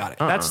can't worry about it.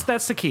 That's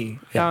the key.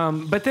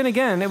 But then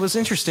again, it was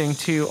interesting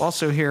to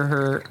also hear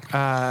her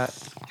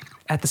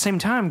at the same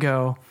time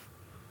go,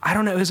 I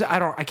don't know.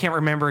 I can't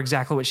remember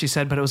exactly what she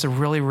said, but it was a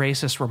really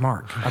racist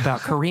remark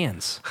about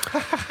Koreans.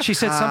 She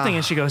said something,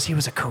 and she goes, "He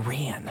was a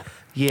Korean."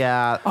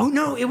 yeah. Oh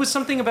no, it was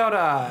something about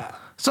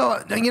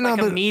So you know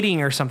like a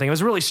meeting or something. It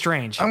was really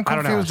strange. I'm I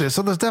don't know. confused here.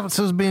 So there's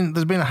been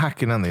a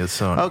hacking on the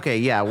Sony. Okay,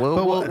 yeah.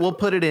 We'll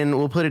put it in.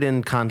 We'll put it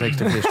in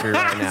context of history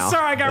right now.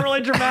 Sorry, I got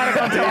really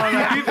dramatic on telling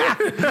you.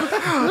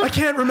 I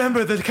can't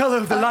remember the color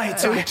of the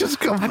light. It just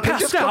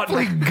passed out.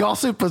 complete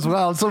gossip as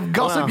well. Some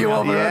gossip you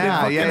overheard in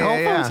fucking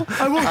Hopeful's.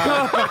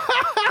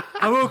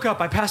 I woke up.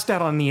 I passed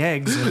out on the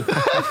eggs.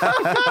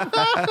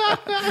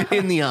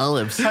 In the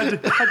olives. had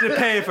to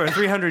pay for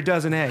 300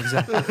 dozen eggs.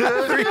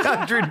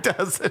 300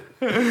 dozen.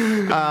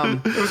 It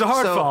was a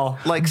hard fall.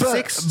 Like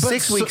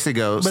six weeks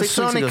ago. But 6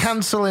 weeks Sony ago.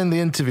 canceling the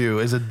interview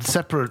is a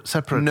separate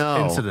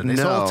incident.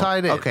 It's all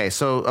tied in. Okay,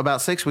 so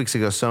about 6 weeks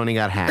ago, Sony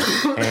got hacked,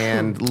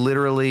 and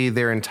literally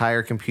their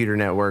entire computer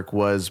network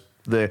was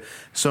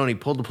Sony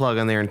pulled the plug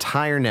on their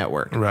entire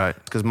network. Right.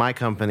 Because my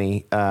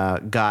company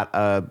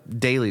got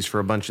dailies for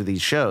a bunch of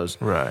these shows.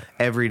 Right.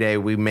 Every day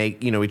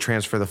we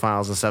transfer the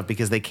files and stuff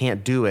because they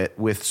can't do it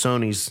with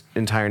Sony's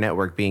entire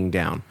network being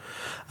down.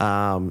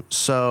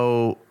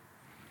 So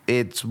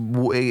it's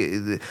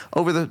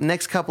over the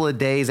next couple of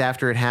days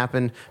after it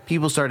happened,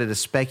 people started to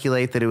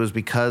speculate that it was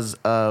because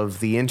of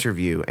the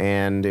interview,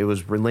 and it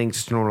was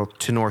linked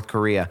to North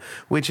Korea,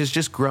 which has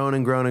just grown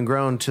and grown and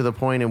grown to the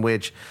point in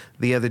which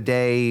the other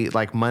day,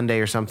 like Monday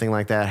or something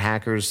like that,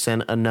 hackers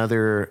sent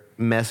another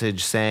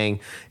message saying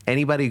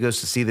anybody who goes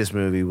to see this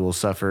movie will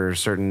suffer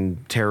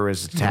certain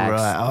terrorist attacks.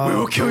 Right. Oh. We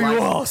will kill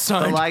you all, The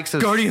son. likes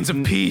of Guardians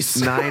of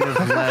Peace.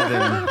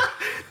 9/11,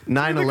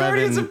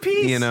 Guardians of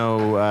Peace.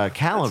 That's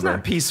caliber.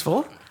 not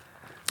peaceful.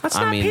 That's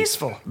not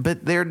peaceful.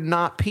 But they're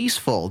not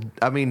peaceful.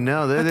 I mean,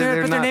 no, they're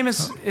But not. their name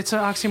it's an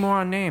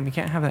oxymoron name. You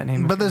can't have that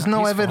name. But if there's you're no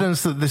not peaceful.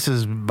 evidence that this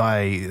is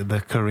by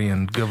the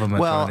Korean government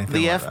or well, anything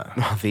the like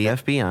that. the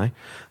FBI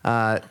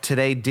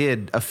today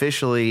did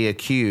officially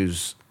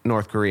accuse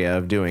North Korea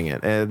of doing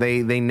it.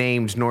 They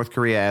named North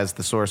Korea as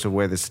the source of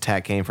where this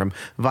attack came from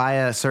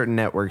via certain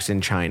networks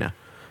in China.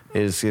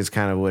 Is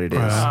kind of what it is.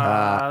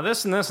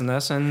 This and this and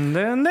this, and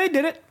then they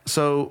did it.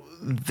 So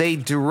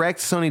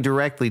Sony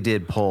directly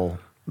did pull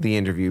the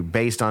interview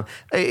based on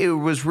it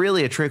was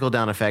really a trickle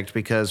down effect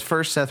because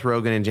first Seth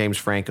Rogen and James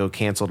Franco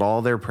canceled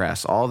all their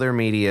press, all their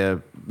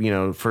media,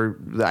 for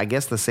I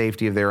guess the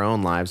safety of their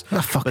own lives.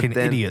 They're fucking But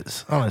then-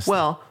 idiots, honestly.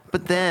 Well,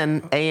 but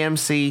then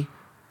AMC,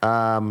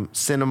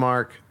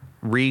 Cinemark,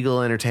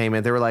 Regal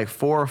Entertainment, there were like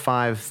 4 or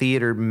 5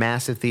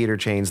 massive theater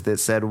chains that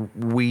said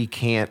we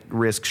can't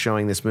risk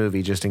showing this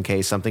movie just in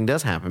case something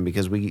does happen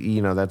because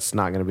that's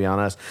not going to be on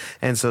us.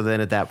 And so then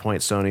at that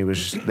point,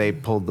 Sony they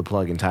pulled the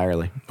plug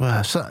entirely.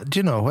 Well, so, do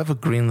you know, whoever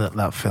greenlit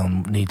that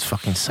film needs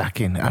fucking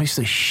sacking. It's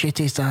the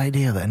shittest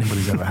idea that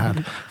anybody's ever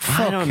had.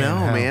 I don't know,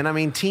 Fucking hell. man. I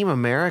mean, Team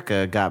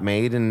America got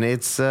made, and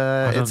it's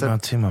don't know a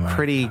Team America.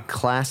 pretty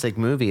classic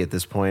movie at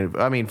this point.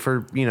 I mean,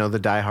 for the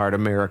diehard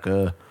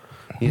America,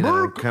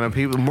 kind of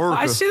people. America.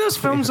 I see those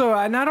films though,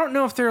 and I don't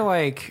know if they're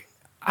like,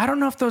 I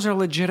don't know if those are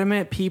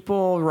legitimate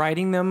people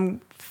writing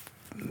them.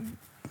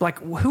 Like,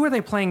 who are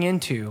they playing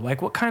into?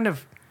 Like, what kind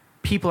of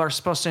people are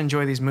supposed to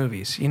enjoy these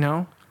movies?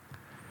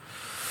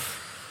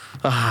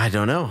 I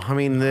don't know. I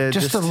mean,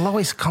 Just the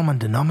lowest common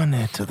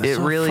denominator. They're it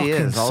so really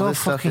fucking- is. All so this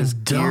stuff fucking is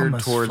dumb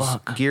as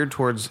fuck. geared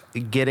towards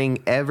getting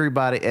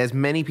everybody, as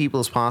many people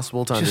as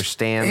possible, to Just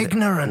understand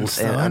ignorance,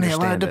 though, and isn't it?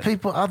 Like understand the it.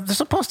 people, there's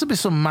supposed to be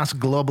some mass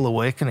global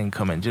awakening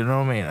coming. Do you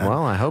know what I mean?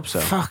 Well, I hope so.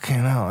 Fucking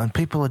hell! And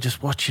people are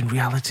just watching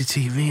reality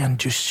TV and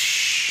just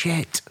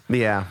shit.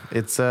 Yeah,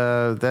 it's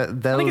I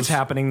think it's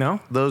happening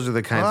though. Those are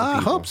the kinds Well, of I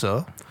people. hope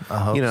so. I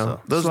hope so.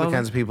 Those are the Slowly.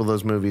 kinds of people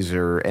those movies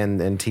are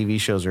and TV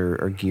shows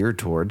are geared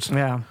towards.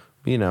 Yeah.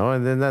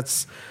 And then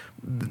that's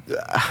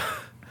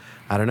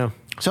I don't know.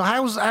 So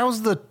how's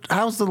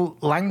the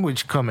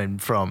language coming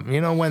from?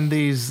 When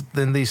these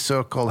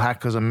so-called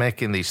hackers are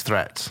making these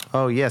threats.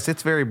 Oh yes,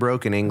 it's very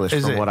broken English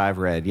Is from it? what I've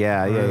read.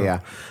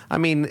 Yeah. I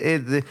mean,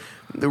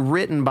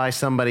 written by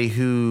somebody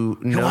who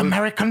You knows.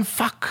 American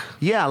fuck.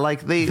 Yeah,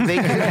 like they could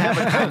have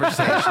a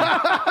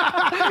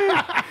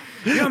conversation.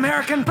 You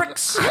American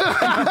pricks.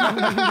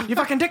 You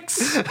fucking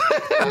dicks.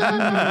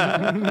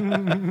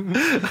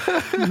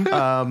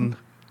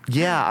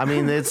 Yeah, I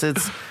mean,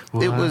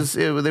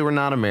 they were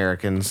not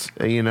Americans.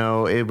 You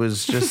know, it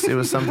was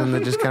something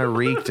that just kind of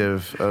reeked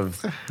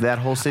of that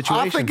whole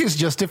situation. I think it's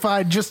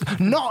justified, just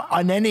not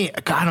on any.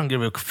 I don't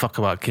give a fuck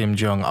about Kim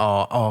Jong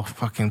or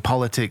fucking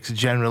politics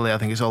generally. I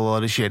think it's all a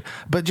lot of shit.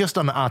 But just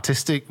on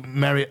artistic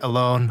merit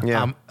alone,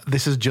 Yeah.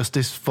 This is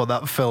justice for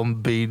that film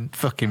being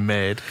fucking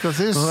made.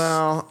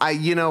 Well,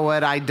 you know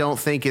what? I don't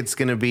think it's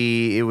going to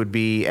be. It would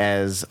be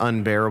as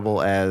unbearable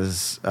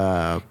as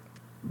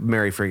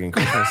Merry Friggin'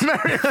 Christmas.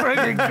 Merry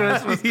friggin'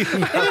 Christmas.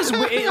 It is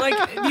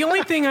like the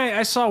only thing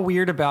I saw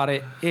weird about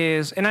it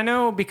is, and I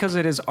know because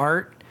it is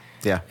art.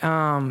 Yeah.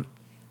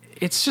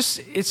 It's just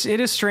it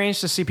is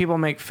strange to see people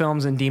make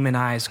films and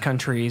demonize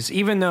countries,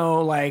 even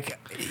though like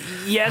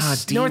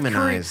yes, North Korea.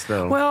 Demonize,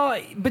 though. Well,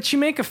 but you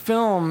make a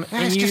film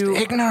and It's just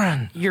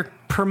ignorant. You're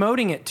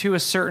promoting it to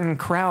a certain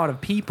crowd of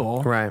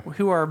people, Right.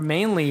 Who are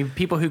mainly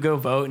people who go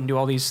vote and do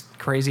all these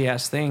crazy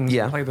ass things,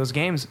 Yeah. and play those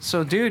games.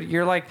 So, dude,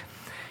 you're like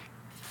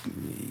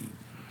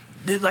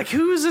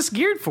who is this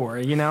geared for?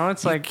 You know,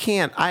 it's like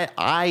Can't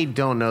I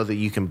don't know that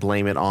you can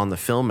blame it on the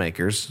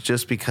filmmakers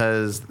just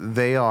because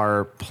they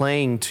are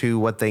playing to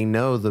what they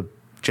know the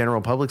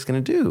general public's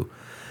going to do.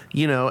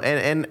 You know,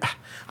 and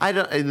I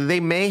don't. They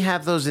may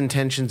have those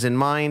intentions in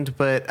mind,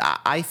 but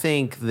I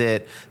think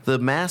that the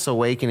mass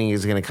awakening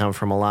is going to come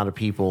from a lot of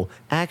people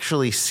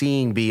actually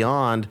seeing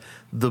beyond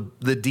the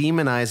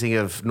demonizing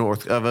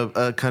of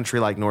a country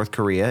like North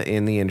Korea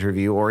in the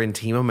interview or in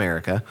Team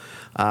America.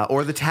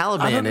 Or the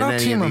Taliban in know any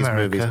Team of these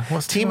America. movies.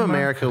 What's Team Team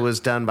America was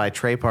done by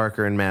Trey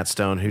Parker and Matt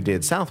Stone, who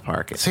did South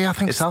Park. See, I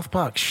think It's South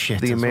Park's shit.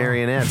 the as well.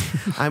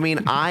 marionettes. I mean,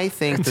 I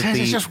think that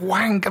It's just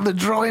wank, and the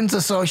drawings are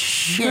so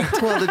shit.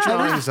 well, the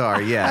drawings are,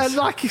 yes. And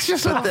like it's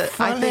just But not I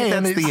funny. think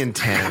and that's the it's-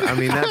 intent. I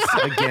mean, that's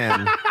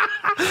again.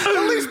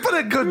 At least put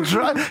a good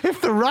drawing.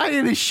 If the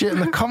writing is shit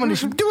and the comedy,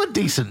 do a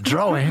decent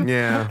drawing.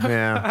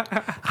 Yeah.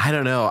 I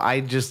don't know. I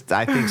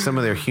think some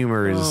of their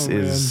humor is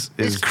It's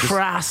just-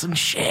 crass and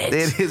shit.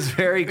 It is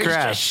very It's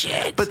crass. just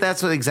shit. But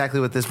that's exactly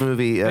what this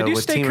movie, do what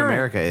stay Team current.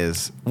 America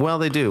is. Well,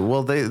 they do.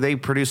 Well, they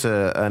produce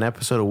an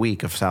episode a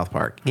week of South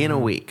Park in a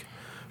week.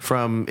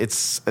 From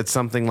it's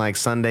something like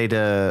Sunday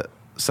to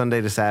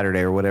Saturday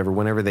or whatever.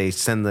 Whenever they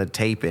send the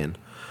tape in.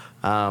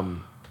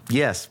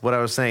 Yes, what I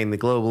was saying, the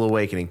global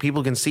awakening.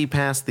 People can see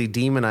past the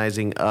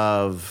demonizing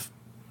of.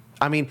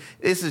 I mean,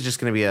 this is just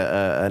going to be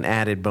an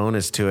added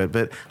bonus to it,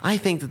 but I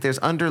think that there's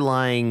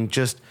underlying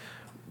just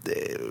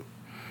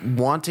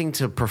wanting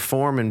to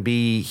perform and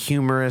be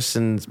humorous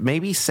and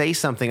maybe say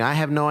something. I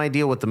have no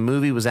idea what the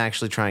movie was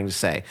actually trying to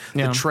say.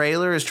 Yeah. The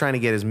trailer is trying to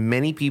get as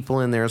many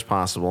people in there as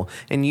possible,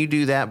 and you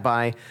do that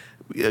by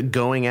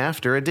going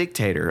after a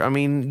dictator. I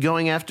mean,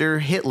 going after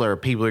Hitler,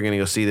 people are going to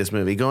go see this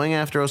movie. Going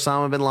after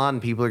Osama bin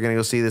Laden, people are going to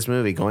go see this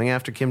movie. Going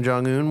after Kim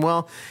Jong Un,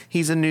 well,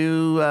 he's a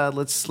new.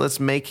 Let's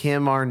make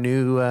him our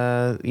new,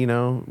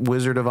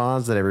 Wizard of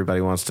Oz that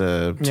everybody wants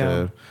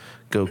to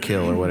go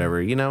kill or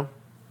whatever. You know.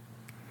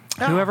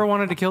 whoever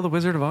wanted to kill the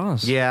Wizard of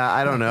Oz. Yeah,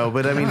 I don't know,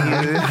 but I mean,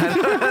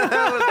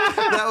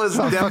 that was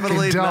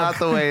definitely fucking not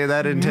the way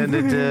that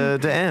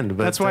intended to end.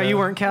 But That's why you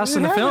weren't cast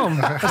in the film.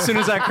 As soon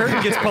as that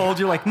curtain gets pulled,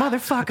 you're like,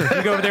 motherfucker.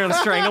 You go over there and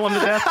strangle him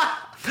to death.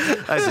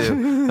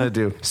 I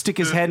do. Stick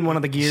his head in one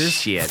of the gears.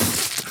 Shit.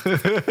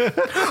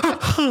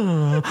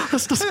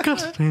 That's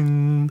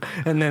disgusting.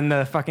 And then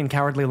the fucking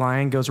cowardly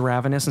lion goes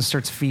ravenous and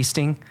starts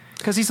feasting.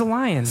 Because he's a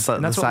lion. So-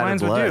 and that's the what side of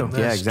lions would blood. do.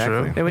 Yeah, That's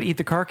exactly. true. They would eat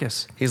the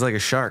carcass. He's like a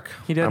shark.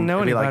 He doesn't know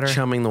It'd be any like better.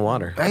 chumming the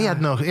water. He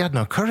had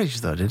no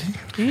courage though, did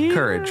he?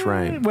 Courage,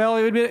 right? Well,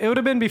 it would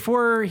have been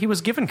before he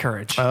was given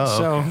courage.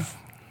 So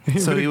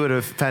So he would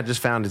have just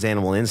found his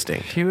animal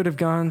instinct. he would have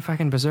gone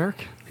fucking berserk.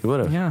 He would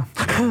have. Yeah.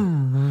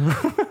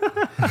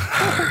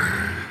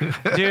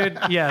 Dude,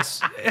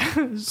 yes.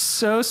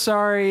 So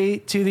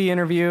sorry to the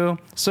interview.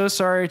 So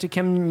sorry to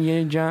Kim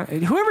Ye-jong.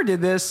 Whoever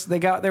did this, they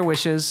got their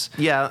wishes.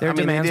 Yeah, Their I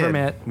mean, demands they were did.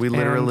 met. We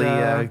literally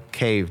And,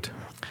 caved.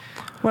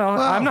 well,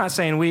 I'm not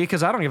saying we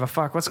because I don't give a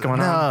fuck what's going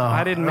on. No,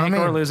 I didn't I make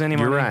or mean, lose any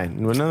money. You're right.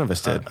 Well, none of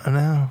us did. I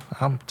know.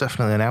 I'm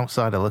definitely an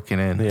outsider looking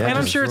in. Yeah. And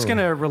I'm just sure it's a going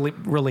to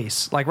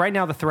release. Like right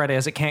now, the threat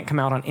is it can't come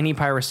out on any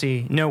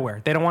piracy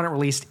nowhere. They don't want it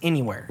released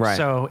anywhere. Right.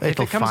 So if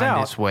It'll it comes find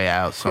out, its way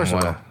out course it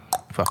somewhere.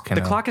 Fucking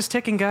the hell. clock is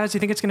ticking, guys. You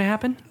think it's going to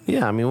happen?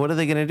 Yeah, I mean, what are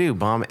they going to do?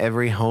 Bomb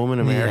every home in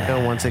America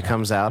Yeah. once it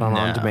comes out on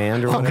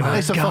demand or Fucking, whatever?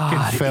 it's a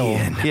fucking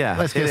film. Yeah,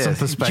 Let's it get some is.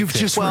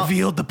 perspective.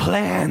 revealed the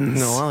plans.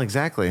 No, well,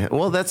 exactly.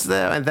 Well, that's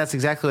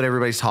exactly what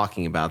everybody's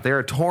talking about. There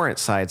are torrent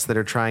sites that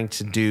are trying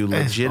to do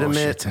It's bullshit,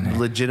 isn't it?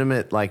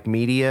 legitimate like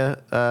media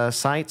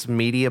sites,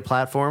 media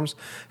platforms,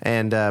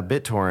 and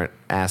BitTorrent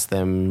asked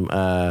them,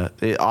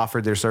 it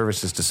offered their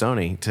services to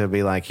Sony to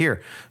be like,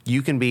 here,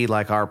 you can be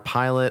like our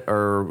pilot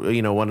or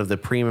one of the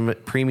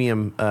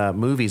premium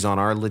movies on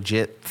our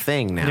legit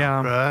thing now.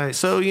 Yeah. Right.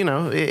 So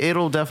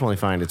it'll definitely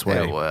find its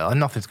way. Yeah, well, and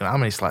nothing's going to. I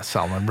mean, it's like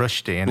Salman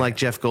Rushdie. And Like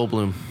Jeff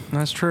Goldblum,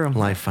 That's true.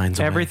 life finds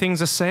a way.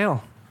 Everything's a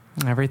sale.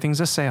 Everything's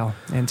a sale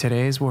in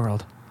today's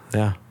world.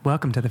 Yeah.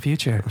 Welcome to the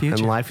future. And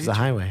life is a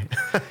highway.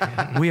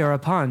 We are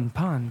upon.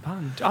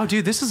 Oh,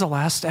 dude, this is the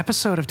last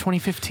episode of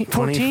 2015.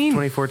 14?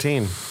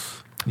 2014.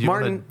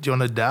 Martin, do you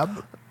want to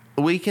dab?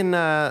 we can.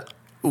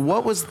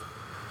 What was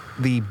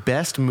the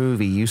best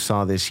movie you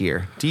saw this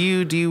year? Do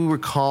you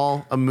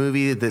recall a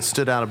movie that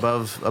stood out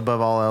above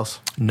all else?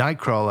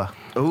 Nightcrawler.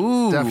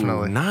 Ooh,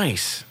 Definitely.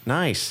 Nice. You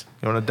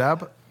want to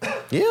dab?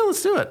 Yeah,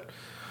 let's do it.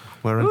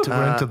 We're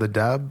into the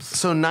dabs.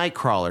 So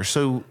Nightcrawler.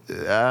 So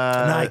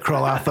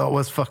Nightcrawler, I thought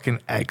was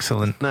fucking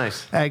excellent.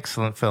 Nice.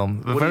 Excellent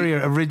film. do Very you-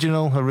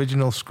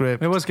 original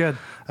script. It was good.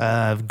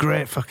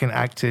 Great fucking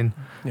acting.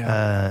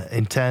 Yeah.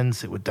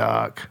 Intense. It was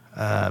dark.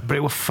 But it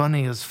was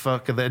funny as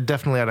fuck. They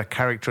definitely had a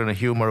character and a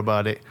humor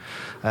about it.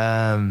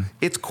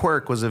 its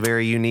quirk was a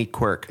very unique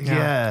quirk.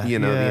 Yeah. You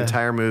know, the yeah.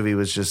 entire movie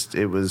was just,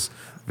 it was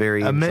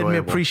very It made enjoyable. me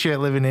appreciate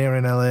living here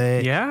in LA.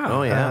 Yeah.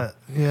 Oh, yeah.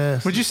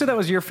 Yeah. Would you say that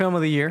was your film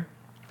of the year?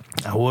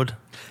 I would.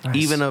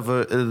 Even of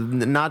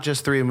not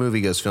just three of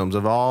Movie Ghost films,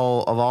 of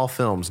all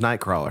films,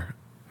 Nightcrawler.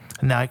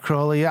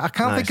 Nightcrawler, yeah. I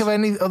can't think Nice. of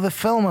any other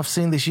film I've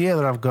seen this year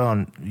that I've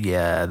gone,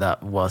 yeah,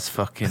 that was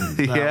fucking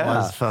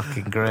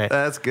great.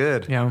 That's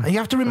good. Yeah. And you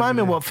have to remind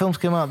me what films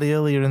came out the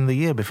earlier in the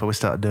year before we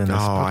started doing Oh,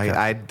 this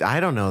podcast. I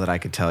don't know that I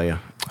could tell you.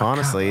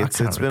 Honestly, I it's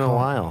can't been a recall.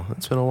 while.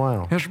 It's been a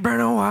while. It's been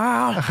a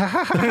while.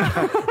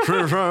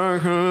 We're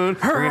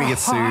gonna get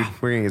sued.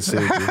 We're gonna get sued.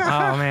 Dude.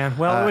 Oh man.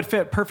 Well, it would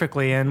fit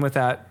perfectly in with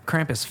that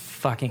Krampus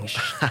fucking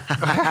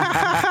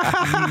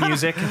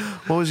music.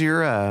 What was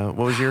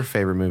your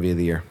favorite movie of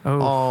the year?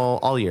 Oh.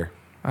 All year.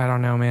 I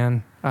don't know,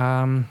 man.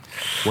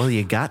 Well,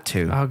 you got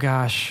to. Oh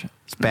gosh.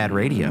 It's bad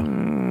radio.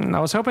 I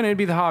was hoping it'd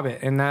be The Hobbit,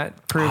 and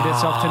that proved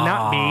itself to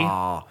not be.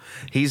 Oh,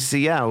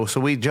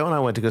 So Joe and I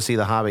went to go see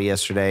The Hobbit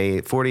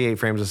yesterday. 48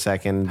 frames a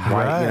second.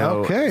 Right,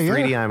 okay,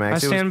 3D yeah. IMAX. I It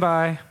was- stand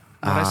by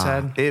what I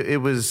said. It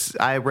was.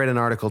 I read an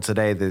article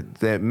today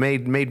that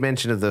made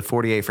mention of the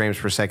 48 frames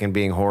per second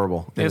being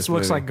horrible. in It this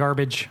looks movie. like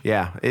garbage.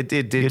 Yeah, it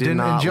did didn't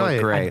not enjoy look it?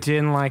 I great.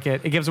 didn't like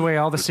it. It gives away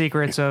all the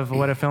secrets of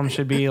what a film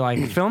should be like.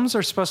 Films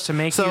are supposed to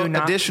make So, you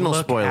not additional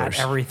look spoilers.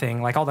 at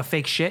everything, like all the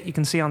fake shit you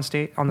can see on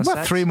state on the What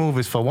set. 3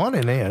 movies for one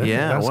in here?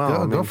 Yeah, Let's well, go, I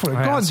go mean- for it. Oh,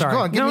 yeah, Go on, sorry. go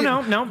on. Give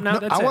No, me, no,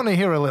 that's I it. want to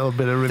hear a little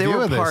bit of There review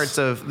were of this.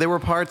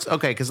 parts.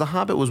 Okay, because The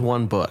Hobbit was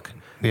one book.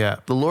 Yeah.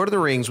 The Lord of the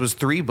Rings was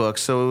 3 books,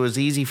 so it was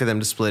easy for them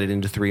to split it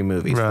into 3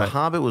 movies. Right. The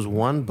Hobbit was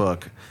one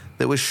book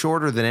that was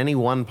shorter than any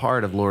one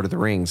part of Lord of the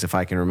Rings, if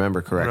I can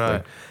remember correctly.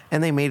 Right.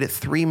 And they made it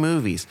 3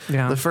 movies.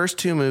 Yeah. The first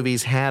 2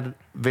 movies had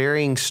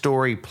varying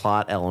story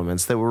plot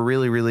elements that were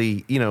really,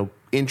 really,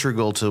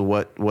 integral to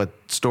what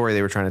story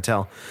they were trying to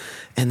tell.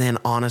 And then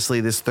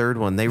honestly, this third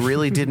one, they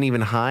really didn't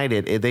even hide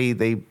it.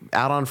 They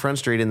out on Front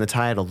Street in the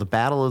title, The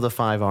Battle of the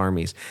 5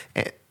 Armies.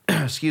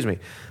 Excuse me.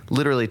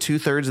 Literally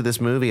 2/3 of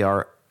this movie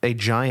are a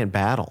giant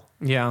battle.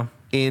 Yeah.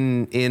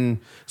 In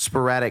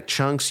sporadic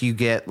chunks, you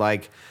get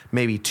like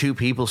maybe 2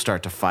 people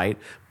start to fight,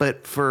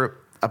 but for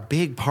a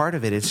big part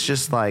of it, it's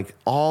just like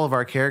all of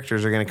our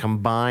characters are going to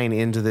combine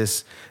into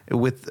this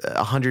with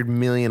 100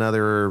 million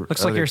other.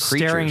 Looks like other you're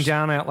staring creatures.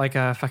 down at like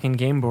a fucking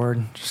game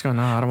board. Just going,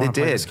 no, I don't want It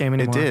to play did. this game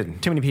It anymore.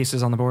 did. Too many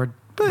pieces on the board.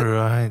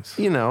 Right.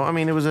 I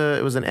mean, it was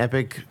an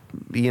epic,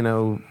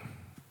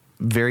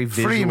 very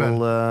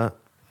visual.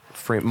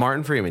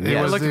 Martin Freeman. It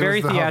Yes. looked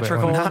very the Hobbit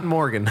theatrical. one. Not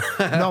Morgan.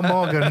 Not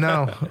Morgan,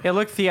 no. It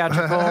looked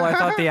theatrical. I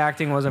thought the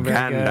acting wasn't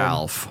very good.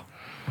 Gandalf.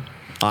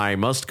 I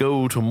must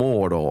go to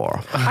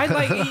Mordor. I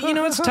like,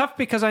 it's tough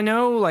because I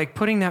know like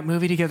putting that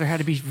movie together had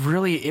to be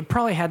it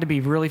probably had to be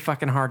really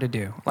fucking hard to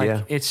do. Like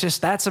Yeah. it's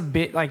just, that's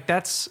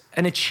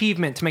an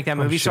achievement to make that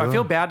movie. So I sure.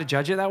 feel bad to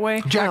judge it that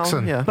way.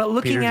 Jackson. Yeah. But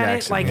looking Peter at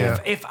Jackson, it, like yeah.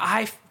 if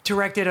I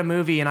directed a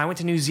movie and I went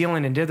to New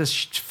Zealand and did this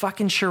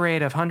fucking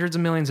charade of hundreds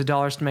of millions of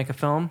dollars to make a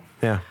film,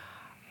 Yeah.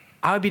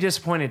 I would be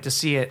disappointed to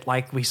see it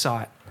like we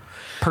saw it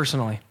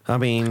personally. I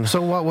mean,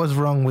 So what was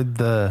wrong with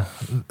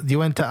you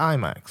went to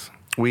IMAX?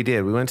 we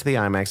did. We went to the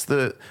IMAX.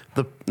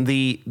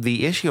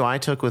 The issue I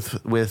took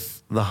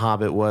with The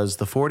Hobbit was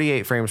the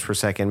 48 frames per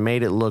second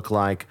made it look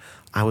like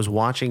I was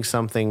watching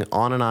something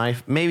on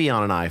maybe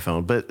on an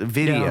iPhone, but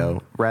video Yeah.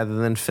 rather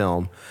than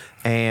film,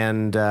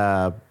 and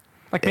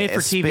Like made for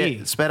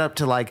TV. sped up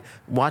to like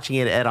watching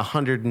it at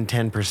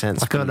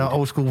 110% Like speed. an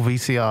old school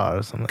VCR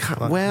or something.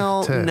 like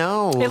Well, that.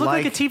 no, It looked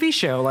like a TV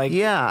show. Like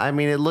Yeah, I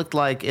mean, it looked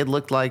like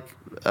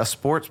a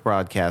sports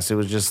broadcast. It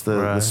was just the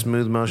Right.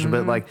 smooth motion,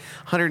 but like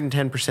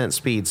 110%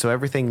 speed. So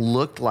everything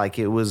looked like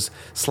it was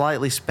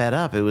slightly sped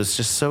up. It was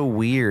just so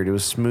weird. It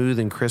was smooth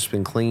and crisp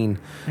and clean.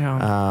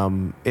 Yeah.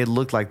 It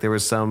looked like there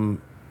was some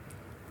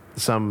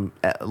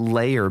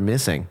layer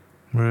missing.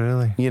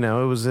 Really? It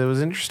was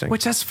interesting.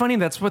 Which that's funny.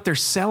 That's what they're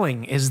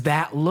selling is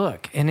that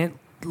look, and it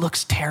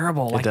looks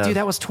terrible. Like, does. dude,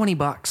 that was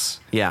 $20.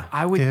 Yeah.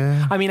 I would.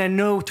 Yeah. I mean, I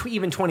know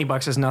even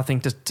 $20 is nothing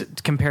to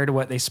compare to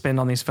what they spend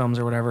on these films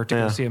or whatever to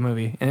Yeah. go see a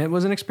movie, and it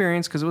was an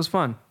experience because it was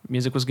fun.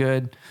 Music was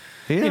good.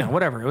 Yeah.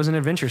 Whatever. It was an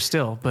adventure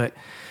still, but.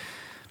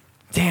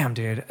 Damn,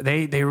 dude,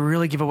 they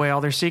really give away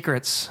all their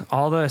secrets.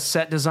 All the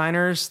set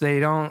designers, they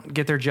don't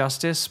get their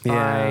justice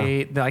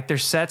by like their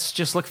sets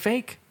just look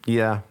fake.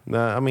 Yeah,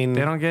 I mean,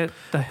 They don't get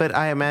the But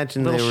I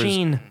imagine little there was.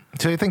 sheen.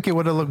 So you think it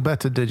would have looked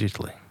better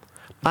digitally?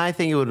 I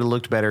think it would have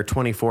looked better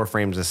 24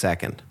 frames a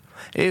second.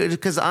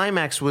 Because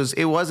IMAX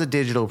was a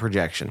digital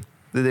projection.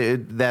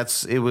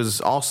 It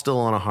was all still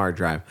on a hard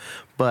drive,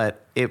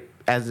 but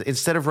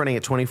instead of running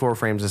at 24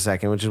 frames a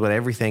second, which is what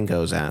everything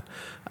goes at,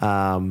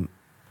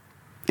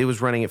 it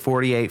was running at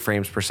 48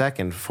 frames per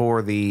second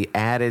for the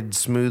added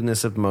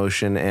smoothness of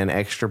motion and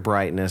extra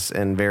brightness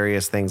and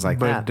various things like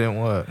But that. it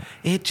didn't work.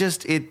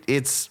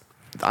 It's.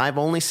 I've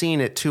only seen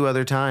it 2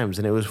 other times,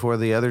 and it was for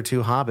the other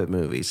 2 Hobbit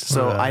movies.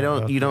 So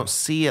Right, you don't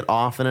see it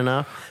often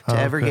enough to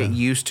ever Okay. get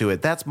used to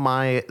it. That's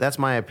my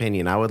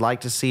opinion. I would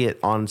like to see it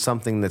on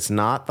something that's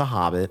not the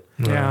Hobbit,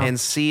 Yeah. and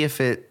see if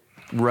it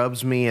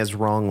rubs me as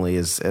wrongly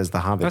as the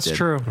Hobbit That's did.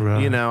 true.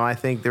 Right. You know, I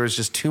think there was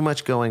just too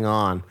much going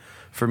on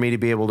for me to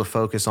be able to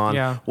focus on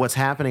Yeah. what's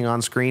happening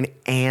on screen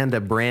and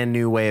a brand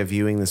new way of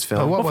viewing this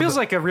film. Well, it feels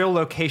like a real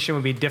location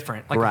would be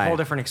different, like a Right. whole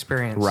different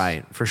experience.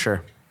 Right, for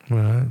sure.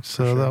 Right.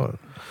 So that was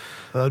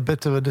a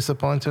bit of a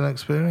disappointing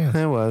experience.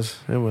 It was.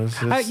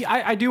 It's-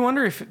 I do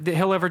wonder if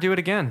he'll ever do it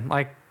again.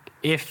 Like,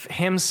 if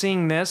him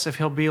seeing this, if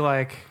he'll be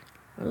like,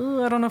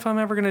 "Oh, I don't know if I'm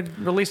ever going to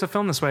release a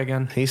film this way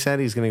again." He said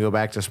he's going to go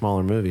back to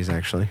smaller movies,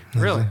 actually.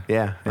 Really?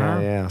 Yeah.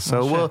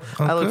 So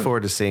I look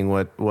forward to seeing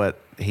what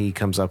he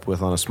comes up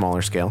with on a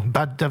smaller scale.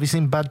 Have you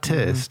seen Bad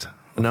Taste?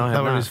 No, I have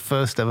that was not. his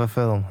first ever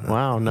film.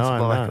 Wow, no,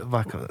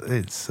 I've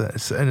It's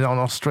on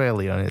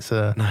Australia, and it's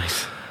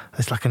Nice.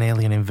 It's like an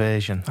alien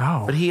invasion.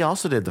 Oh. But he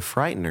also did The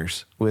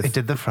Frighteners with He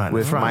did The Frighteners.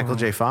 with Right. Michael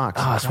J.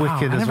 Fox. Oh, it's Wow,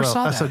 wicked I as never well.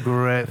 saw That's that. a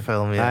great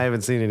film. Yeah. I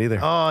haven't seen it either.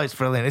 Oh, it's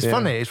brilliant. It's Yeah.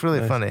 funny. It's really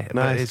Nice. funny. But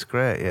Nice. it's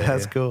great. Yeah,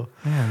 That's yeah. cool.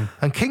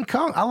 And King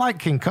Kong, I like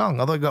King Kong.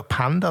 Although it got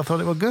panned, I thought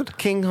it was good.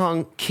 King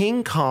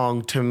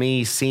Kong to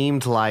me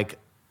seemed like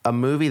a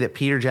movie that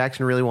Peter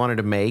Jackson really wanted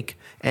to make,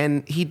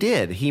 and he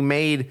did. He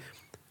made.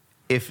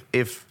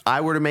 If I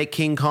were to make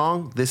King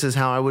Kong, this is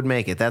how I would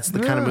make it. That's the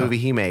kind of Yeah. movie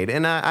he made,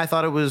 and I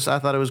thought it was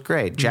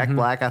great. Jack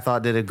Black, I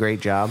thought, did a great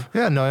job.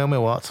 Yeah, Naomi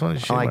Watts. I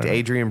liked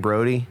Adrian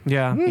Brody.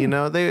 Yeah. You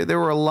know, there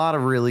were a lot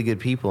of really good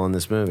people in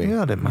this movie.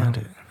 Yeah, I didn't mind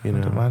it. You I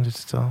didn't know. mind it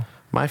at all.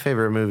 My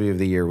favorite movie of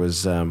the year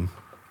was,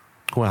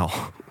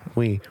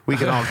 we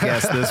can all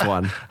guess this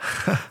one.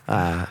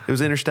 It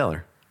was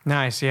Interstellar.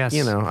 Nice. Yes.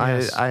 You know,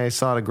 Yes. I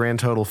saw it a grand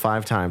total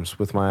 5 times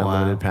with my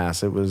unlimited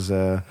pass. It was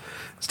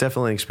it's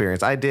definitely an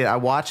experience. I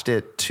watched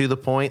it to the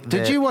point.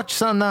 Did you watch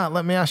some that?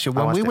 Let me ask you.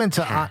 When watched we it. went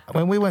to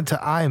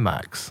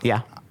IMAX,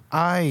 Yeah.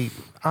 I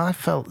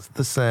felt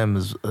the same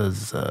as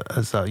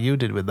you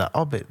did with that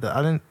Hobbit.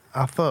 That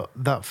I thought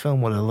that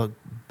film would have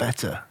looked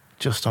better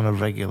just on a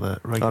regular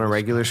On a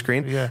regular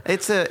screen. Yeah.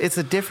 It's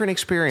a different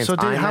experience. So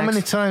how IMAX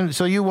many times?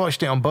 So you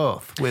watched it on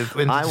both with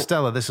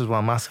Interstellar. This is what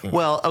I'm asking.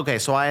 Well, okay,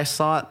 so I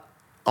saw it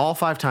all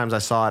 5 times. I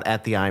saw it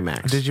at the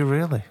IMAX. Did you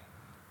really?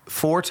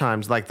 4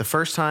 times. Like the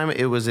first time,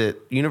 it was at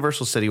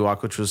Universal City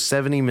Walk, which was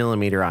 70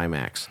 millimeter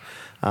IMAX.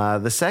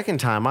 The second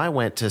time, I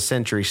went to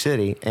Century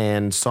City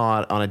and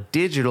saw it on a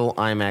digital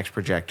IMAX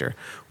projector,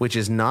 which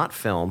is not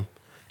film.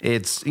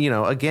 It's,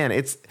 again,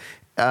 it's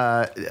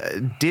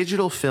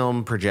digital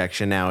film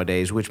projection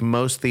nowadays, which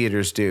most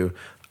theaters do,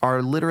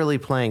 are literally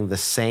playing the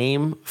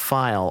same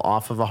file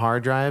off of a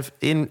hard drive.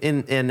 In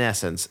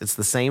essence, it's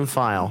the same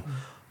file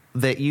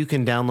that you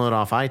can download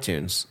off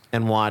iTunes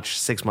and watch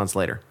 6 months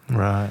later.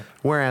 Right.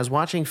 Whereas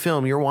watching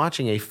film, you're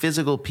watching a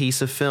physical piece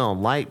of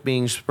film, light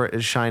being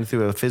shined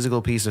through a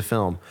physical piece of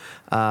film,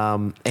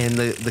 and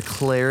the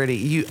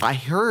clarity. I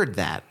heard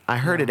that. I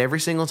heard it every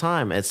single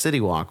time at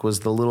City Walk. Was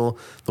the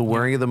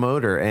whirring of the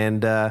motor,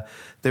 and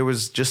there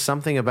was just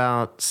something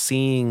about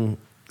seeing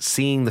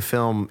the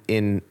film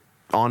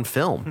on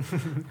film.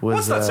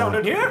 What's that sound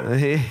in here?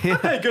 I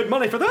pay good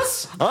money for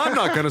this. I'm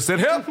not going to sit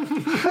here.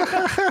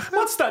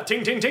 What's that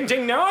ting ting ting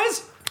ting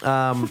noise?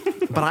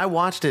 But I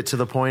watched it to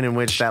the point in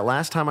which that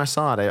last time I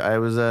saw it, it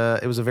was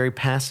a very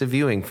passive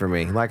viewing for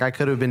me. Like I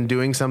could have been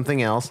doing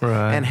something else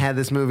Right. and had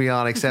this movie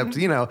on, except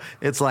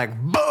it's like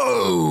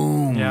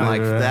boom, Yeah.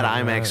 like that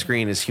IMAX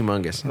screen is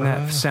humongous. And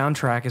that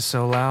soundtrack is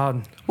so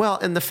loud. Well,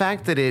 and the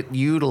fact that it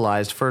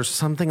utilized for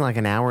something like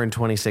an hour and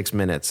 26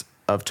 minutes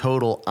of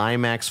total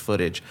IMAX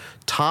footage,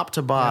 top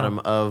to bottom,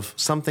 of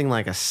something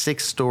like a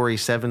 6-story,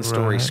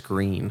 7-story Right.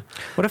 screen.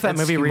 What if that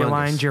That's movie humongous.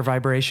 realigned your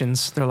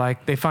vibrations?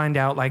 They find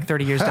out like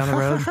 30 years down the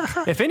road.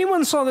 If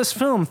anyone saw this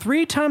film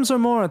 3 times or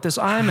more at this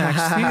IMAX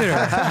theater,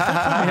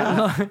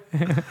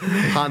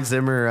 Hans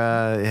Zimmer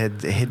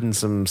had hidden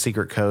some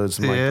secret codes,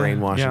 some Yeah.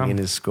 brainwashing Yeah. in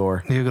his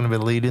score. You're going to be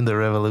leading the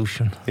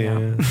revolution.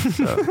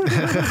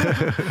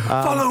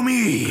 Follow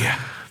me.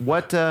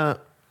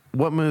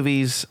 What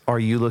movies are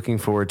you looking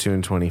forward to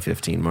in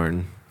 2015,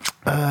 Martin?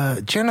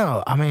 Do you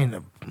know? I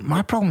mean,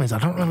 my problem is I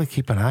don't really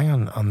keep an eye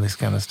on this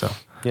kind of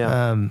stuff.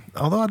 Yeah.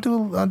 Although I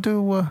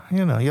do.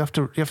 You have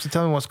to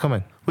tell me what's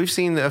coming. We've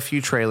seen a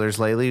few trailers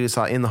lately. We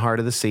saw In the Heart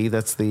of the Sea.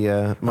 That's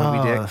the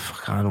Moby Dick.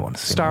 Fuck, I don't want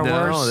to see Star that.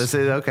 Wars. No, this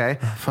is okay.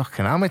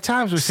 Fucking, how many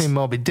times we've seen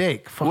Moby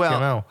Dick? Fucking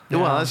hell.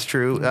 Well, that's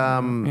true.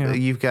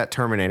 You've got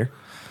Terminator.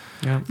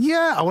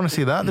 Yeah, I want to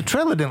see that. The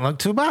trailer didn't look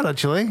too bad,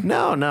 actually.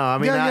 No. I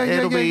mean,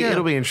 it'll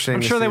be interesting.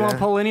 I'm to sure they see won't that.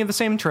 pull any of the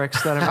same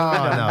tricks that have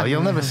Oh, no,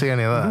 you'll never see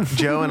any of that.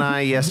 Joe and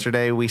I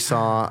yesterday we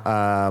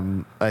saw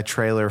a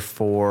trailer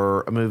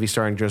for a movie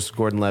starring Joseph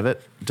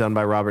Gordon-Levitt, done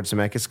by Robert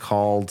Zemeckis,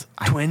 called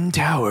Twin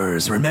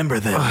Towers. Remember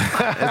them.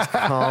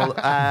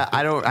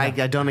 I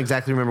don't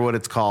exactly remember what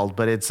it's called,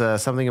 but it's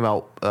something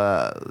about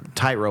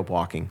tightrope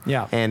walking.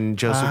 Yeah. And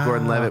Joseph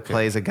Gordon-Levitt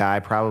plays a guy.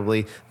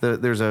 Probably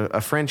there's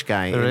a French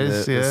guy There in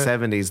is, the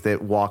 70s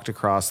that walked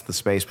across the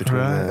space between.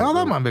 Right. The, Oh,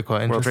 that might be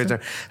quite World Trade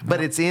interesting. Center.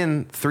 But it's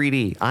in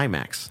 3D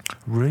IMAX.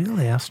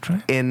 Really,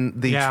 Astrid? And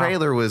the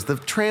trailer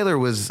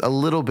was a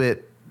little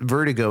bit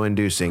vertigo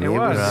inducing. It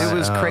was. It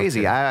was Right. Oh,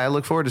 crazy. okay. I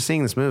look forward to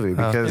seeing this movie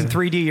because In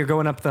 3D, you're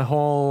going up the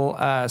whole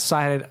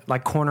side,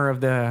 like corner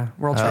of the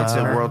World Trade it's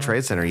Center. a World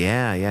Trade Center.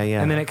 Yeah.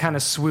 And then it kind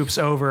of swoops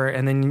over,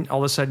 and then all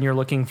of a sudden you're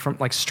looking from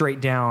like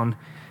straight down,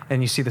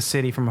 and you see the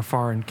city from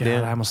afar. And God,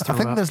 Yeah. I almost I threw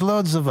think up. there's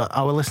loads of.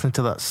 I was listening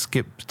to that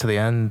Skip to the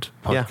End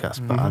Yeah.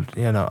 podcast, but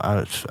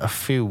a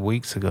few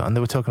weeks ago, and they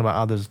were talking about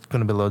how there's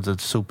going to be loads of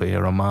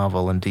superhero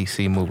Marvel and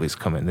DC movies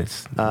coming.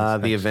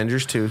 The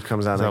Avengers 2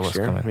 comes out Is that next what's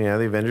year. coming? Yeah,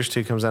 the Avengers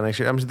 2 comes out next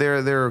year.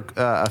 There are a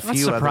That's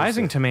few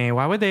surprising others. to me.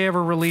 Why would they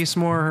ever release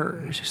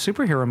more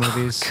superhero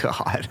movies?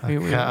 God.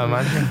 Can't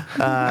imagine.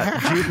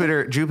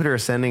 Jupiter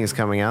Ascending is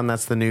coming out, and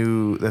that's the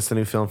new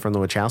film from the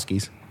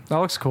Wachowskis. That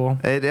looks cool.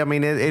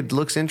 It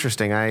looks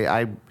interesting.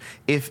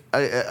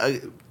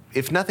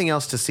 If nothing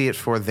else, to see it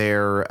for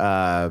their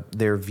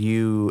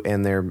view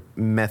and their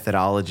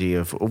methodology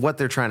of what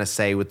they're trying to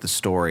say with the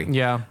story.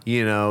 Yeah.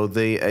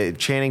 The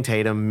Channing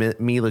Tatum,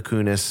 Mila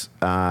Kunis,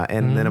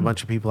 and then a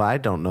bunch of people I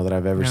don't know that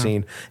I've ever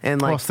seen.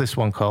 And like What's this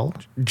one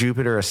called?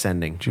 Jupiter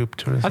Ascending.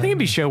 Jupiter. I think it'd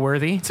be show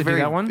worthy to do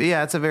that one.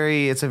 Yeah, it's a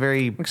very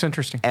Looks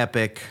interesting.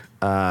 epic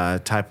type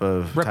of Reptilians. Type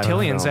of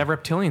They film. have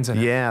reptilians in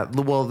it. Yeah,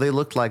 well, they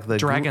looked like the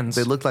Dragons.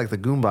 They looked like the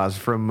Goombas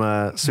from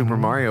Super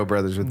Mario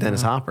Brothers with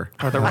Dennis Hopper.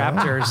 Or the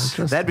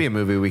Raptors. That'd be a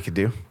movie we could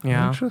do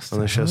Yeah. Interesting.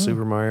 on the show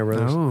Super Mario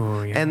Brothers.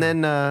 Oh, yeah. And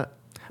then a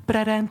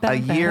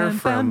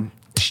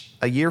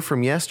year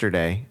from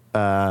yesterday,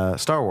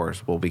 Star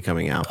Wars will be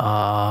coming out.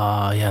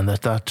 Yeah, and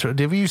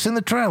have you seen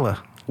the trailer?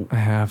 I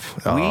have.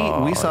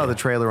 We saw the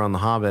trailer on The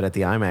Hobbit at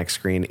the IMAX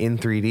screen in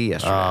 3D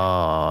yesterday.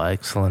 Oh,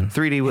 excellent.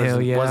 3D Hell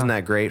yeah. wasn't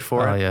that great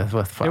for Oh it. yeah,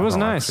 It was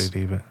nice.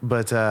 3D,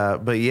 But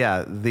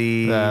yeah,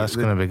 that's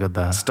going to be good.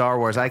 That Star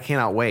Wars. I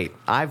cannot wait.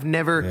 I've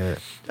never.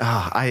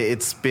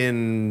 It's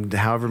been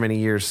however many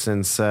years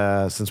since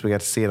we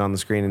got to see it on the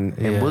screen, and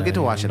we'll get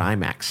to watch it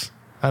IMAX.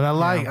 and I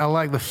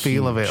like the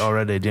feel of it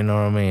already. Do you know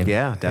what I mean?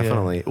 Yeah,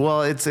 definitely.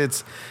 Well, it's an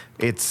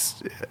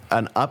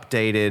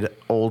updated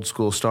old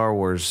school Star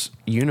Wars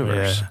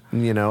universe.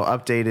 Yeah.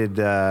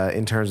 Updated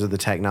in terms of the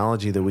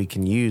technology that we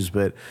can use,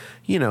 but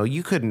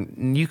you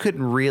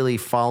couldn't really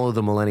follow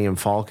the Millennium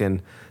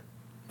Falcon.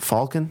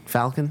 Falcon.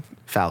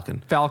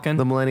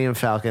 The Millennium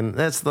Falcon.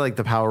 That's like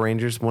the Power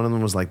Rangers. One of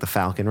them was like the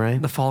Falcon,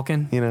 right? The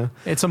Falcon.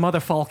 It's a mother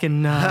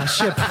Falcon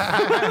ship.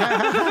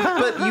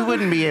 But you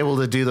wouldn't be able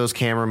to do those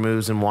camera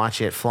moves and watch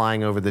it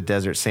flying over the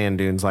desert sand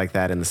dunes like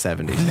that in the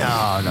 70s.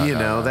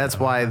 No. That's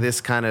why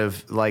this kind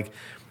of like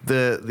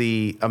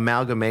the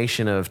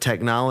amalgamation of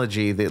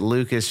technology that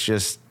Lucas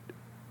just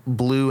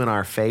blew in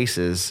our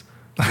faces.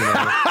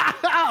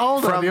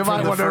 Hold on, you might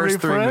From the want to first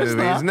three rephrase movies.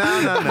 that.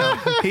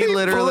 No. He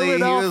literally, blew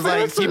it off was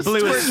like,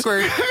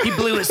 faces. He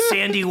blew a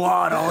sandy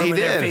wad all he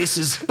over their did.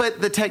 faces. But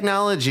the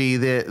technology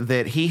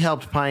that he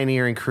helped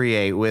pioneer and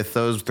create with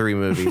those three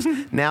movies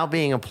now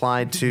being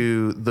applied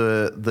to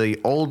the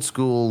old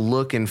school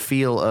look and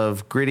feel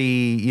of gritty,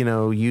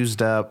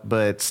 used up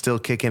but still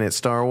kicking at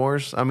Star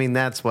Wars. I mean,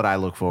 that's what I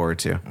look forward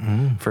to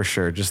for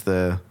sure. Just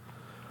the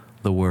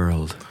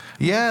world.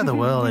 Yeah, the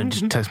world. It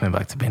just takes me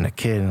back to being a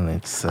kid, and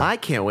it's. I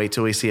can't wait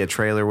till we see a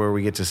trailer where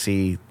we get to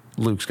see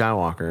Luke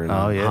Skywalker and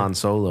Han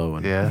Solo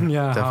and Yeah,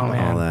 definitely.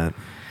 man. all that.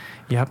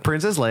 Yep.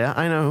 Princess Leia,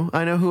 I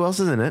know who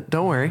else is in it.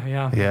 Don't worry.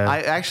 Yeah.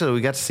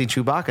 We got to see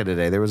Chewbacca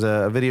today. There was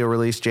a video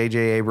released. J.J.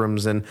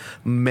 Abrams and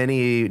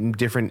many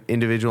different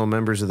individual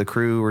members of the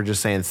crew were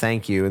just saying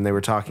thank you, and they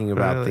were talking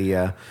about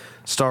the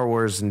Star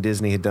Wars and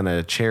Disney had done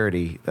a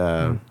charity.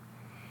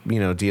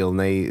 Deal, and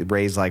they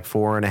raised like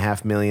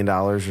 $4.5 million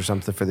or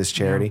something for this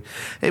charity.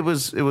 Yeah. It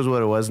was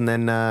what it was, and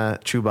then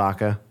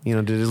Chewbacca,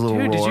 did his little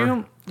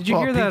roar. Did you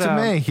hear that? Peter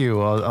Mayhew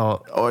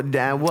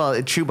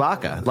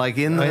Chewbacca, like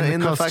in the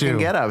fucking costume.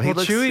 getup.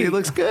 Well, He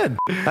looks good.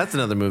 That's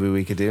another movie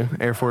we could do.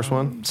 Air Force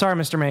One. Sorry,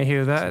 Mr.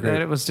 Mayhew. That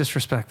it was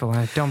disrespectful.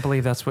 I don't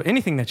believe that's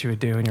anything that you would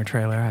do in your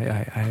trailer.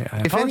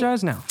 I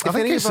apologize now. I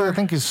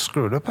think he's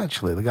screwed up.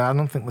 Actually, the guy. I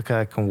don't think the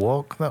guy can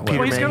walk that way.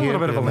 Well, he's got a little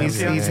bit of a limp.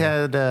 He's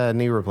had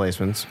knee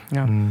replacements.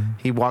 Yeah.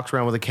 He walks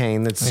around with a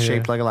cane that's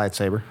shaped like a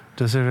lightsaber.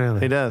 Does he really?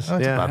 He does. Oh,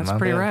 yeah, That's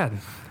pretty rad.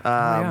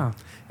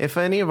 If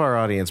any of our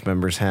audience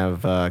members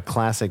have a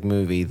classic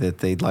movie that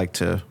they'd like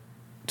to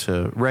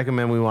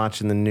recommend we watch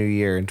in the new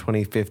year in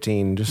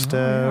 2015, just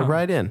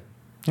write in.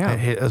 Yeah.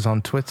 Hit us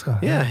on Twitter.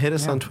 Yeah, hit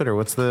us on Twitter.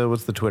 What's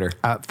the Twitter?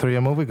 At 3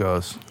 Movie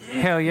Goes.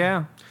 Hell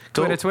yeah.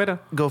 Twitter.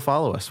 Go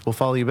follow us. We'll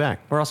follow you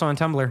back. We're also on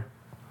Tumblr.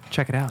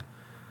 Check it out.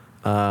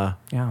 Yeah,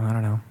 I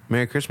don't know.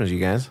 Merry Christmas, you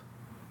guys.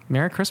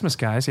 Merry Christmas,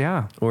 guys.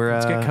 Yeah. We're,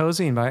 Let's get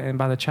cozy and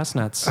by the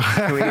chestnuts.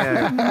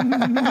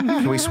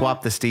 Can we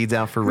swap the steeds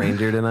out for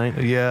reindeer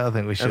tonight? Yeah, I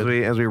think we should.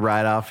 As we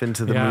ride off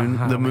into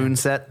the moon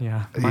set.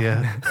 Yeah.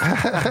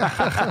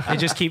 Yeah. They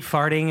just keep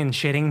farting and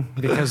shitting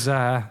because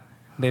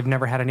they've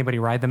never had anybody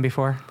ride them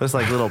before. There's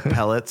like little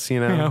pellets, You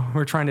know,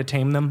 we're trying to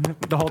tame them.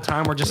 The whole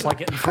time we're just like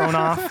getting thrown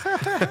off.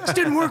 This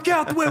didn't work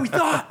out the way we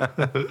thought.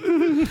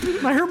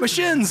 I hurt my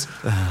shins.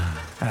 I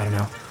don't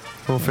know.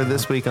 Well, for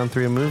this week on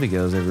Three Movie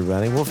Goes,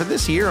 everybody. Well, for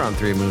this year on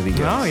Three Movie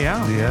Goes. Oh,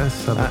 yeah.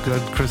 Yes, have a good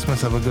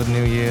Christmas, have a good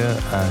New Year,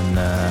 and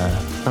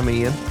I'm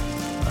Ian.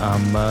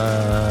 I'm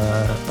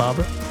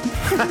Barbara.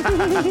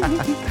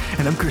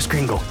 And I'm Chris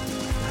Kringle.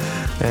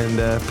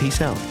 And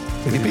peace out.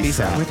 With your peace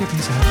out. With your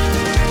peace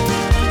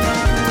out.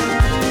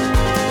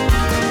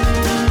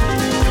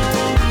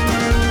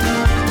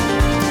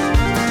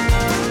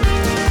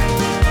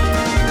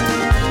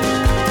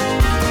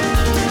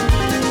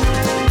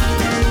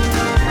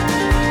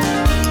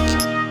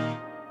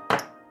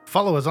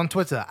 Follow us on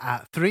Twitter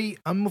at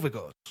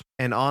 3moviegos.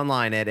 And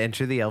online at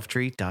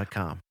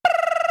entertheelftree.com.